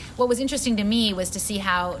that. And what was interesting to me was to see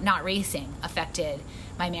how not racing affected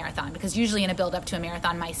my marathon, because usually in a build up to a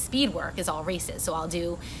marathon, my speed work is all races. So I'll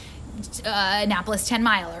do Annapolis 10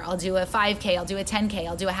 miler, I'll do a 5K, I'll do a 10K,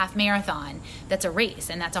 I'll do a half marathon. That's a race,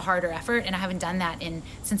 and that's a harder effort, and I haven't done that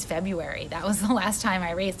since February. That was the last time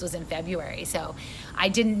I raced, was in February. So I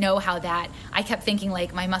didn't know how I kept thinking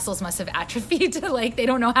like my muscles must have atrophied to like they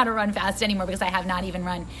don't know how to run fast anymore, because I have not even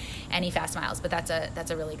run any fast miles. But that's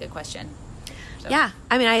a really good question. So. Yeah,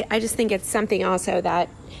 I mean, I just think it's something also that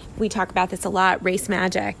we talk about this a lot, race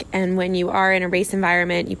magic. And when you are in a race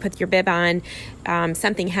environment, you put your bib on,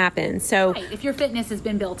 something happens. So right. If your fitness has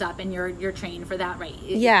been built up and you're trained for that, right?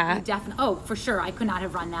 For sure. I could not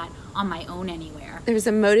have run that on my own anywhere. There's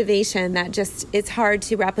a motivation that just, it's hard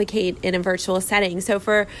to replicate in a virtual setting. So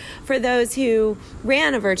for those who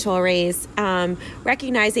ran a virtual race,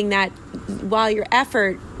 recognizing that while your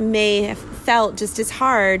effort may have felt just as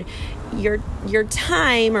hard, your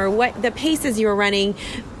time or what the paces you were running,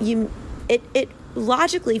 it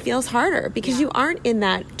logically feels harder because you aren't in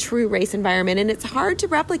that true race environment, and it's hard to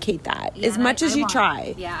replicate that as much as you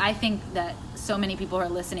try. Yeah, I think that so many people who are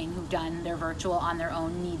listening who've done their virtual on their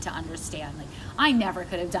own need to understand. Like, I never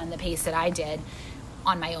could have done the pace that I did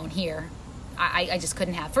on my own here. I just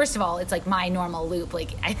couldn't have. First of all, it's like my normal loop.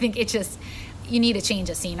 Like, I think it just, you need a change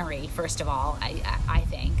of scenery, first of all, I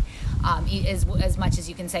think. As much as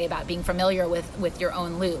you can say about being familiar with your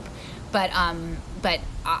own loop. But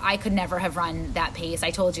I could never have run that pace.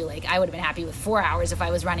 I told you, like, I would have been happy with 4 hours if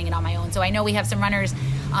I was running it on my own. So I know we have some runners,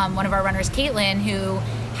 one of our runners, Caitlin, who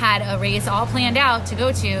had a race all planned out to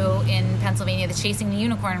go to in Pennsylvania, the Chasing the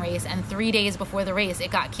Unicorn race, and 3 days before the race, it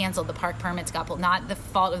got canceled. The park permits got pulled. Not the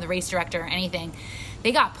fault of the race director or anything.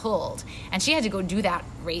 They got pulled, and she had to go do that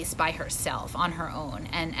race by herself on her own.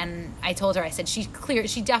 And I told her, I said, she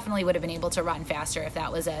definitely would have been able to run faster if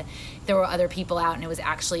there were other people out, and it was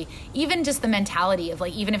actually even just the mentality of,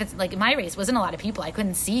 like, even if it's like my race wasn't a lot of people, I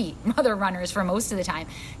couldn't see other runners for most of the time,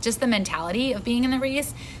 just the mentality of being in the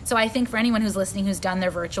race. So I think for anyone who's listening, who's done their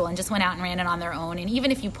virtual and just went out and ran it on their own, and even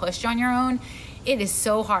if you pushed on your own, it is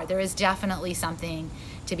so hard. There is definitely something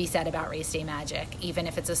to be said about race day magic, even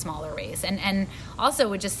if it's a smaller race. And also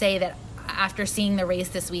would just say that after seeing the race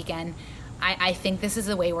this weekend, I think this is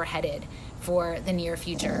the way we're headed for the near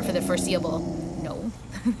future, for the foreseeable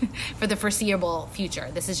future.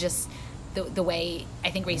 This is just the way I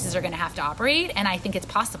think races are going to have to operate, and I think it's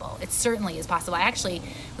possible. It certainly is possible. I actually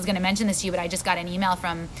was going to mention this to you, but I just got an email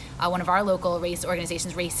from one of our local race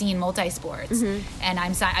organizations, Racine Multisports, and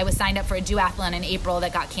I was signed up for a duathlon in April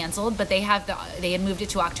that got canceled, but they had moved it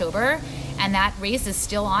to October, and that race is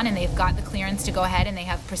still on, and they've got the clearance to go ahead, and they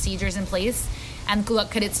have procedures in place. And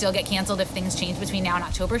look, could it still get canceled if things change between now and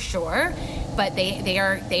October? Sure, but they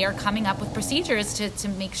are coming up with procedures to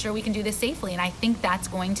make sure we can do this safely, and I think that's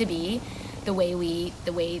going to be the way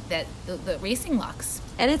that the racing looks.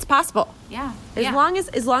 And it's possible. Yeah.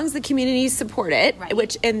 As long as the communities support it, right.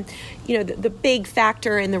 Which, and the big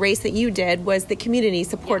factor in the race that you did was the community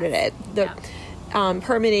supported it. The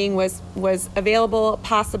permitting was available,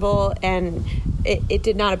 possible, and it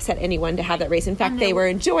did not upset anyone to have that race. In fact, they were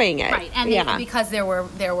enjoying it. Right, and because there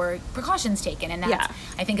were precautions taken, and that's,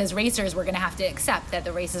 I think as racers, we're going to have to accept that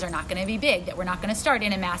the races are not going to be big, that we're not going to start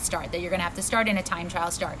in a mass start, that you're going to have to start in a time trial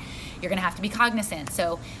start. You're going to have to be cognizant.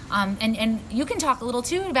 So, and you can talk a little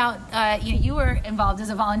too about, you were involved as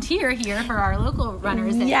a volunteer here for our local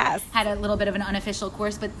runners that had a little bit of an unofficial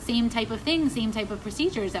course, but same type of thing, same type of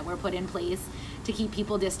procedures that were put in place to keep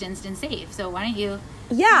people distanced and safe. So why don't you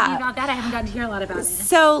Yeah. tell me about that? I haven't gotten to hear a lot about it.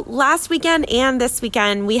 So last weekend and this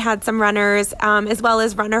weekend, we had some runners, as well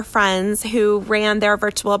as runner friends who ran their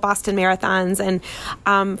virtual Boston marathons.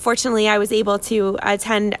 And fortunately, I was able to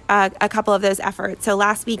attend a couple of those efforts. So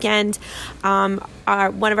last weekend, one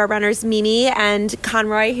of our runners, Mimi, and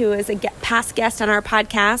Conroy, who is a past guest on our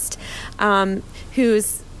podcast,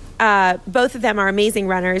 who's both of them are amazing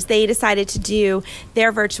runners. They decided to do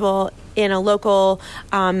their virtual in a local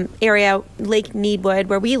area, Lake Needwood,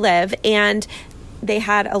 where we live, and they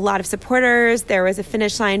had a lot of supporters. There was a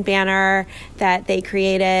finish line banner that they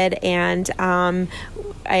created, and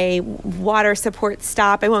a water support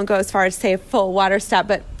stop. I won't go as far as to say a full water stop,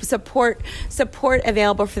 but support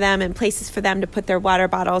available for them and places for them to put their water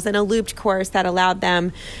bottles, and a looped course that allowed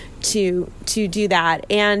them to do that.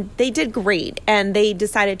 And they did great, and they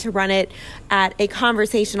decided to run it at a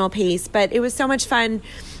conversational pace. But it was so much fun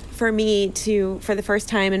for me for the first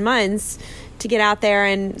time in months, to get out there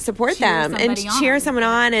and support them and cheer someone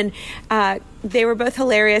on. And they were both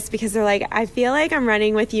hilarious because they're like, I feel like I'm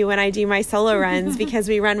running with you when I do my solo runs because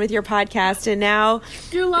we run with your podcast, and now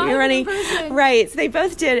you're running. Right. So they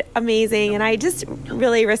both did amazing. And I just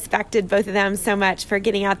really respected both of them so much for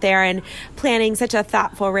getting out there and planning such a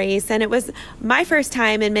thoughtful race. And it was my first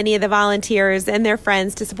time, and many of the volunteers and their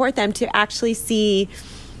friends, to support them, to actually see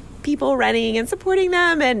people running and supporting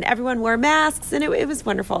them, and everyone wore masks, and it was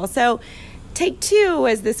wonderful. So Take Two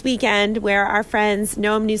was this weekend, where our friends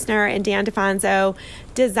Noam Neusner and Dan DeFonso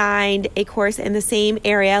designed a course in the same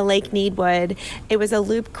area, Lake Needwood. It was a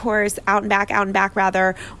loop course, out and back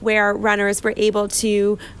rather, where runners were able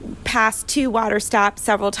to pass 2 water stops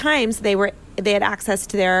several times. They had access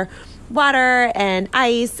to their water and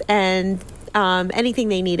ice and anything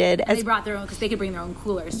they needed. And they brought their own, because they could bring their own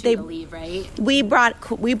coolers to leave, right? We brought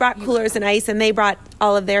coolers and ice, and they brought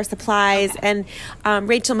all of their supplies. Okay. And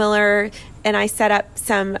Rachel Miller and I set up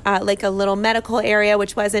some like a little medical area,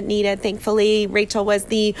 which wasn't needed. Thankfully, Rachel was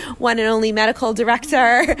the one and only medical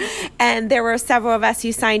director, and there were several of us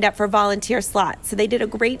who signed up for volunteer slots. So they did a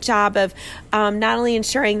great job of not only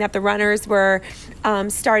ensuring that the runners were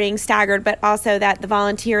starting staggered, but also that the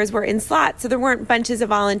volunteers were in slots. So there weren't bunches of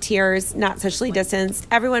volunteers not socially distanced.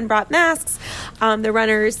 Everyone brought masks. The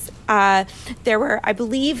runners, there were, I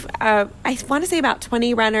believe, I want to say about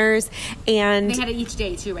 20 runners. And they had it each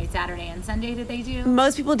day too, right? Saturday and Sunday, did they do?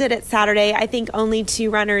 Most people did it Saturday. I think only 2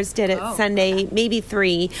 runners did it Sunday, maybe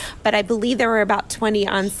 3. But I believe there were about 20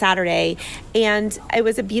 on Saturday. And it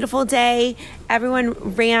was a beautiful day. Everyone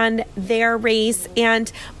ran their race, and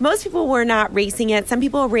most people were not racing it. Some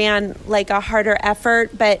people ran like a harder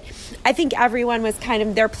effort, but I think everyone was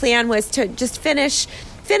their plan was to just finish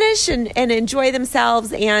and enjoy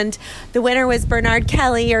themselves. And the winner was Bernard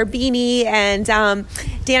Kelly, or Beanie, and Dan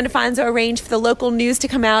DeFonso arranged for the local news to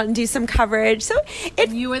come out and do some coverage. So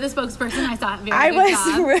you were the spokesperson. I thought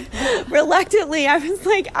reluctantly. I was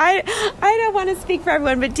like, I don't want to speak for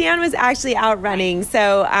everyone, but Dan was actually out running,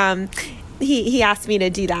 so he asked me to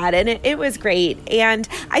do that, and it was great. And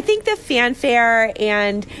I think the fanfare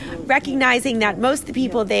and recognizing that most of the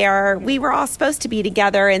people there, we were all supposed to be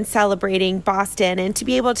together and celebrating Boston, and to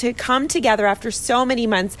be able to come together after so many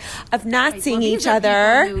months of not seeing each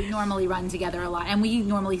other. Who normally run together a lot, and we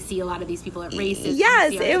normally see a lot of these people at races.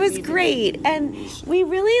 Yes, it was great, and we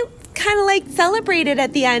really kind of celebrated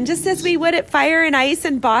at the end, just as we would at Fire and Ice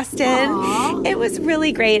in Boston. Aww. It was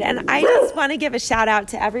really great, and I just want to give a shout out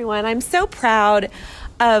to everyone. I'm so proud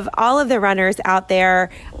of all of the runners out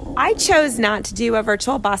there. I chose not to do a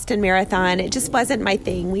virtual Boston Marathon. It just wasn't my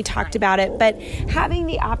thing. We talked about it, but having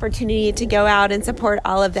the opportunity to go out and support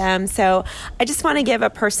all of them. So I just want to give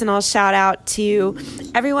a personal shout out to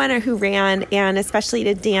everyone who ran, and especially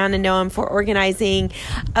to Dan and Noam for organizing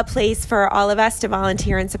a place for all of us to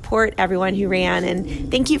volunteer and support everyone who ran.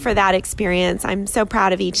 And thank you for that experience. I'm so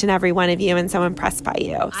proud of each and every one of you, and so impressed by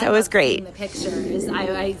you. So it was great. The pictures,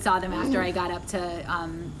 I saw them after I got up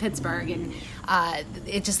to Pittsburgh, and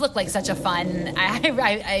it just looked like such a fun.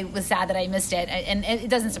 I was sad that I missed it, and it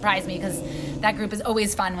doesn't surprise me because that group is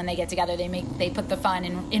always fun when they get together. They put the fun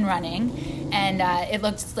in running, and it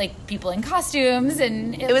looked like people in costumes,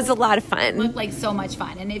 and it was a lot of fun. It looked like so much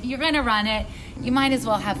fun. And if you're going to run it, you might as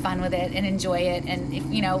well have fun with it and enjoy it. And if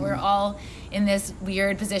we're all in this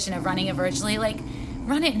weird position of running it virtually,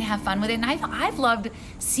 run it and have fun with it. And I've loved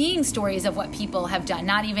seeing stories of what people have done,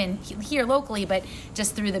 not even here locally, but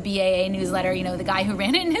just through the BAA newsletter. The guy who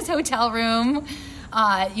ran it in his hotel room,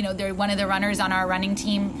 they're one of the runners on our running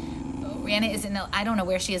team Brianna is I don't know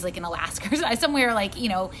where she is, like in Alaska or somewhere, like,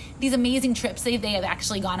 these amazing trips. They have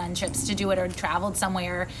actually gone on trips to do it or traveled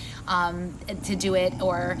somewhere to do it,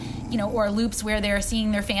 or loops where they're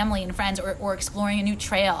seeing their family and friends, or exploring a new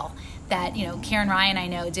trail that, Karen Ryan, I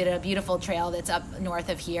know, did a beautiful trail that's up north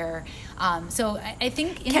of here. So I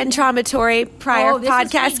think... Ken Traumatore, prior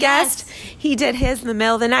podcast guest, he did his in the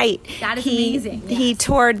middle of the night. That is amazing. Yes. He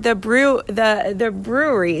toured the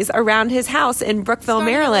breweries around his house in Brookville,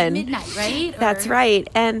 Maryland. At midnight, right? That's right.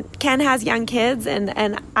 And Ken has young kids,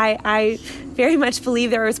 and I very much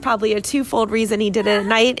believe there was probably a twofold reason he did it at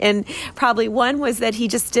night, and probably one was that he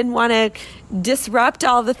just didn't want to disrupt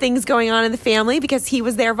all the things going on in the family because he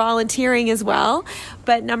was there volunteering as well.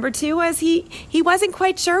 But number two was he wasn't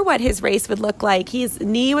quite sure what his race would look like. His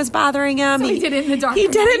knee was bothering him. So he did it in the dark. He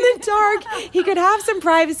did it in the dark. He could have some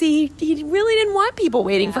privacy. He really didn't want people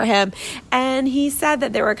waiting for him. And he said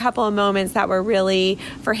that there were a couple of moments that were really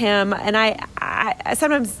for him. And I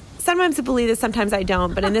sometimes I believe this, sometimes I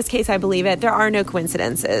don't, but in this case I believe it. There are no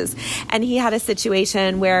coincidences. And he had a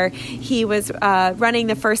situation where he was running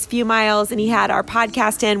the first few miles, and he had our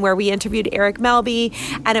podcast in where we interviewed Eric Melby,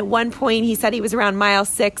 and at one point he said he was around mile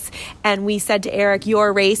 6, and we said to Eric,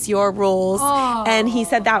 your race, your rules. Oh. And he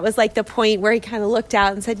said that was like the point where he kind of looked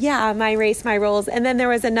out and said, yeah, my race, my rules. And then there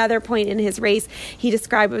was another point in his race he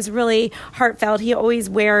described. It was really heartfelt. He always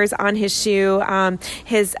wears on his shoe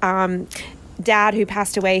his dad, who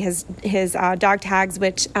passed away, his dog tags,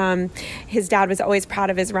 which his dad was always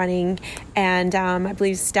proud of his running, and I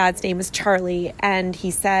believe his dad's name was Charlie, and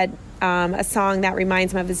he said a song that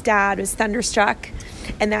reminds him of his dad was Thunderstruck,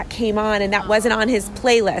 and that came on, and that wasn't on his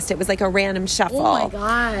playlist. It was like a random shuffle. Oh my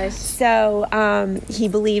gosh. So he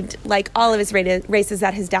believed, like all of his races,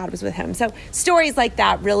 that his dad was with him. So stories like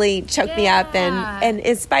that really choked me up, and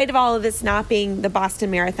in spite of all of this not being the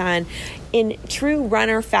Boston Marathon, in true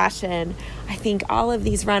runner fashion, I think all of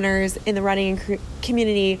these runners in the running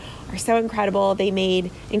community are so incredible. They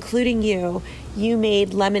made, including you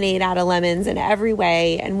made lemonade out of lemons in every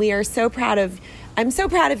way. And we are so proud of, I'm so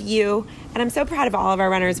proud of you, and I'm so proud of all of our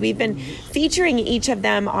runners. We've been featuring each of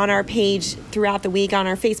them on our page throughout the week, on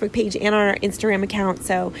our Facebook page and on our Instagram account.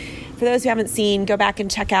 So for those who haven't seen, go back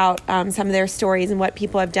and check out some of their stories and what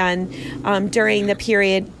people have done during the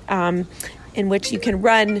period in which you can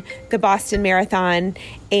run the Boston Marathon.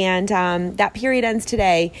 And that period ends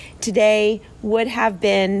today. Today would have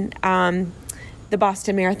been the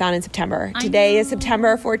Boston Marathon in September. Today is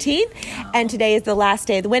September 14th, and today is the last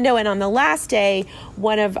day of the window. And on the last day,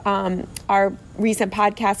 one of our recent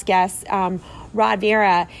podcast guests, Rod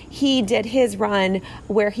Vera, he did his run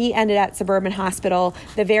where he ended at Suburban Hospital,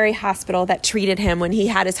 the very hospital that treated him when he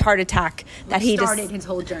had his heart attack. That he started his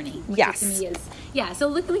whole journey. Yes. To me is, so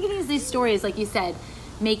look at these stories, like you said,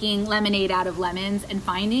 making lemonade out of lemons and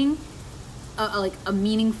finding a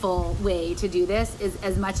meaningful way to do this. Is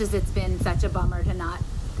as much as it's been such a bummer to not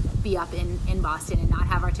be up in Boston and not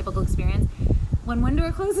have our typical experience. When one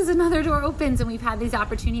door closes, another door opens, and we've had these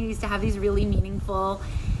opportunities to have these really meaningful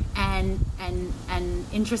and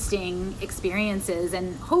interesting experiences,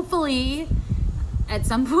 and hopefully at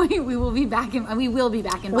some point we will be back in Boston. We will be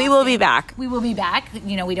back. We will be back.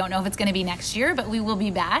 We don't know if it's going to be next year, but we will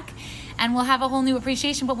be back, and we'll have a whole new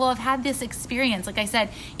appreciation, but we'll have had this experience. Like I said,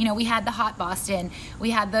 we had the hot Boston,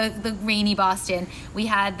 we had the rainy Boston, we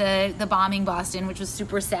had the bombing Boston, which was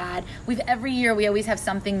super sad. Every year we always have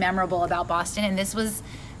something memorable about Boston, and this was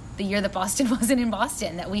the year that Boston wasn't in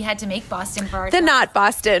Boston, that we had to make Boston for ourselves. The not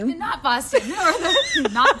Boston, or the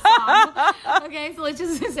not Sob. Okay, so let's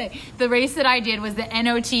just say the race that I did was the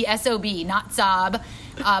NOTSOB, not Sob,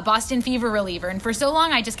 Boston Fever Reliever. And for so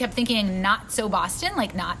long, I just kept thinking not so Boston,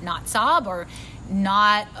 like not Sob, or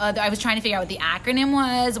not. I was trying to figure out what the acronym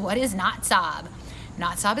was. What is not Sob?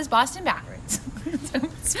 Not Sob is Boston backwards.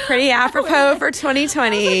 It's pretty apropos for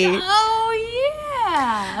 2020. Like, oh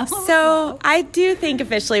yeah. So I do think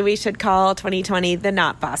officially we should call 2020 the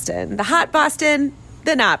not Boston, the hot Boston,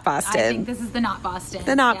 the not Boston. I think this is the not Boston.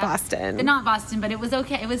 The not Boston. The not Boston, but it was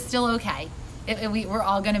okay. It was still okay. We're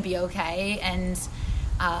all going to be okay, and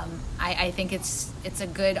I think it's a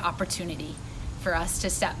good opportunity for us to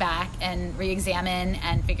step back and re-examine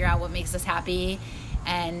and figure out what makes us happy,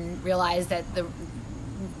 and realize that the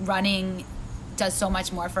running does so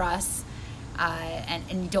much more for us,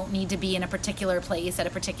 and you don't need to be in a particular place at a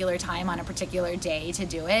particular time on a particular day to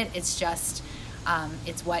do it. It's just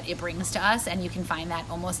it's what it brings to us, and you can find that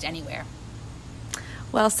almost anywhere.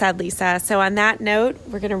 Well said, Lisa. So on that note,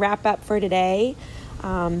 we're going to wrap up for today.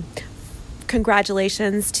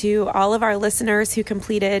 congratulations to all of our listeners who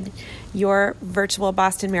completed your virtual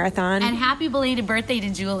Boston Marathon. And happy belated birthday to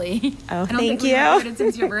Julie. Oh, I don't thank think you. We've recorded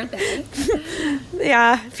since your birthday.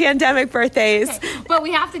 Yeah, pandemic birthdays. Okay. But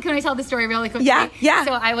we have to, can I tell the story really quickly? Yeah.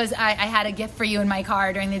 So I had a gift for you in my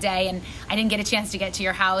car during the day, and I didn't get a chance to get to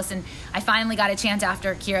your house, and I finally got a chance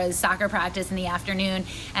after Kira's soccer practice in the afternoon.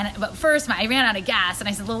 But first, I ran out of gas, and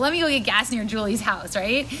I said, well, let me go get gas near Julie's house,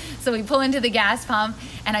 right? So we pull into the gas pump,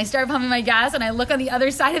 and I start pumping my gas, and I look on the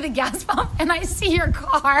other side of the gas pump, and I see your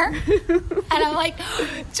car. And I'm like,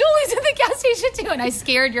 Julie's at the gas station too. And I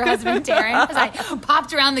scared your husband, Darren, because I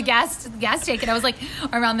popped around the gas tank, and I was like,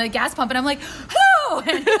 around the gas pump, and I'm like, hello.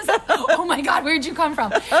 And he was like, oh my God, where'd you come from?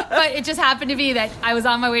 But it just happened to be that I was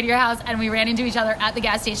on my way to your house, and we ran into each other at the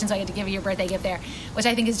gas station, so I had to give you your birthday gift there, which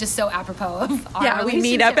I think is just so apropos of our relationship. We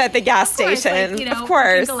meet up at the gas station. Like, of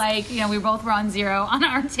course. We both were on zero on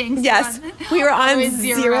our tanks. Yes, we were on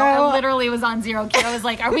zero. I literally was on zero. Kira was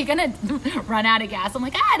like, are we going to run out of gas? I'm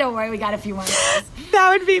like, don't worry, we got a few more days. That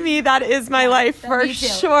would be me. That is my life for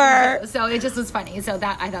sure. So it just was funny. So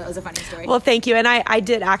that, I thought it was a funny story. Well, thank you. And I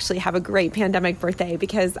did actually have a great pandemic birthday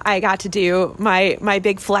because I got to do my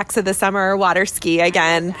big flex of the summer, water ski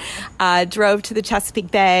again. Drove to the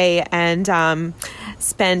Chesapeake Bay and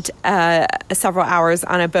spent several hours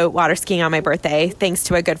on a boat water skiing on my birthday, thanks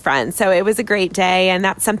to a good friend. So it was a great day, and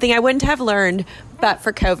that's something I wouldn't have learned but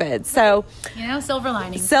for COVID. So, silver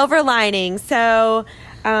lining. Silver lining. So,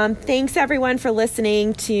 thanks everyone for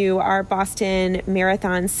listening to our Boston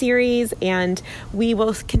Marathon series, and we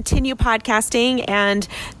will continue podcasting. And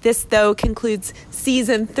this, though, concludes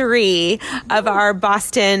season 3 of our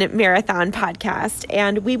Boston Marathon podcast.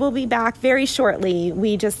 And we will be back very shortly.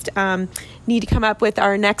 We just need to come up with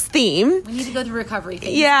our next theme. We need to go through recovery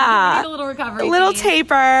phase. Yeah. We need a little recovery. A little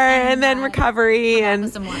taper and then recovery. And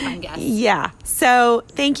with some more fun guests. Yeah. So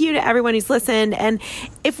thank you to everyone who's listened. And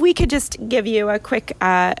if we could just give you a quick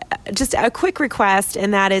request,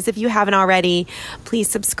 and that is, if you haven't already, please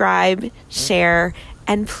subscribe, share,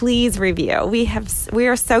 and please review. We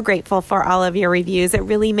are so grateful for all of your reviews. It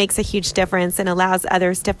really makes a huge difference and allows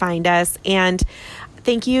others to find us. And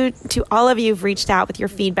thank you to all of you who've reached out with your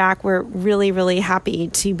feedback. We're really, really happy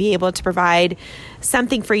to be able to provide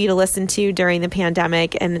something for you to listen to during the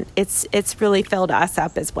pandemic, and it's really filled us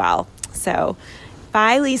up as well. So,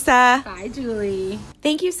 bye, Lisa. Bye, Julie.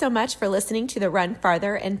 Thank you so much for listening to the Run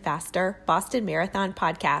Farther and Faster Boston Marathon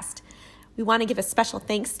podcast. We want to give a special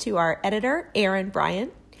thanks to our editor, Aaron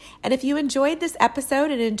Bryant. And if you enjoyed this episode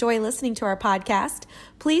and enjoy listening to our podcast,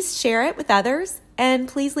 please share it with others, and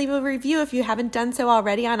please leave a review if you haven't done so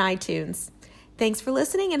already on iTunes. Thanks for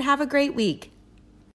listening, and have a great week.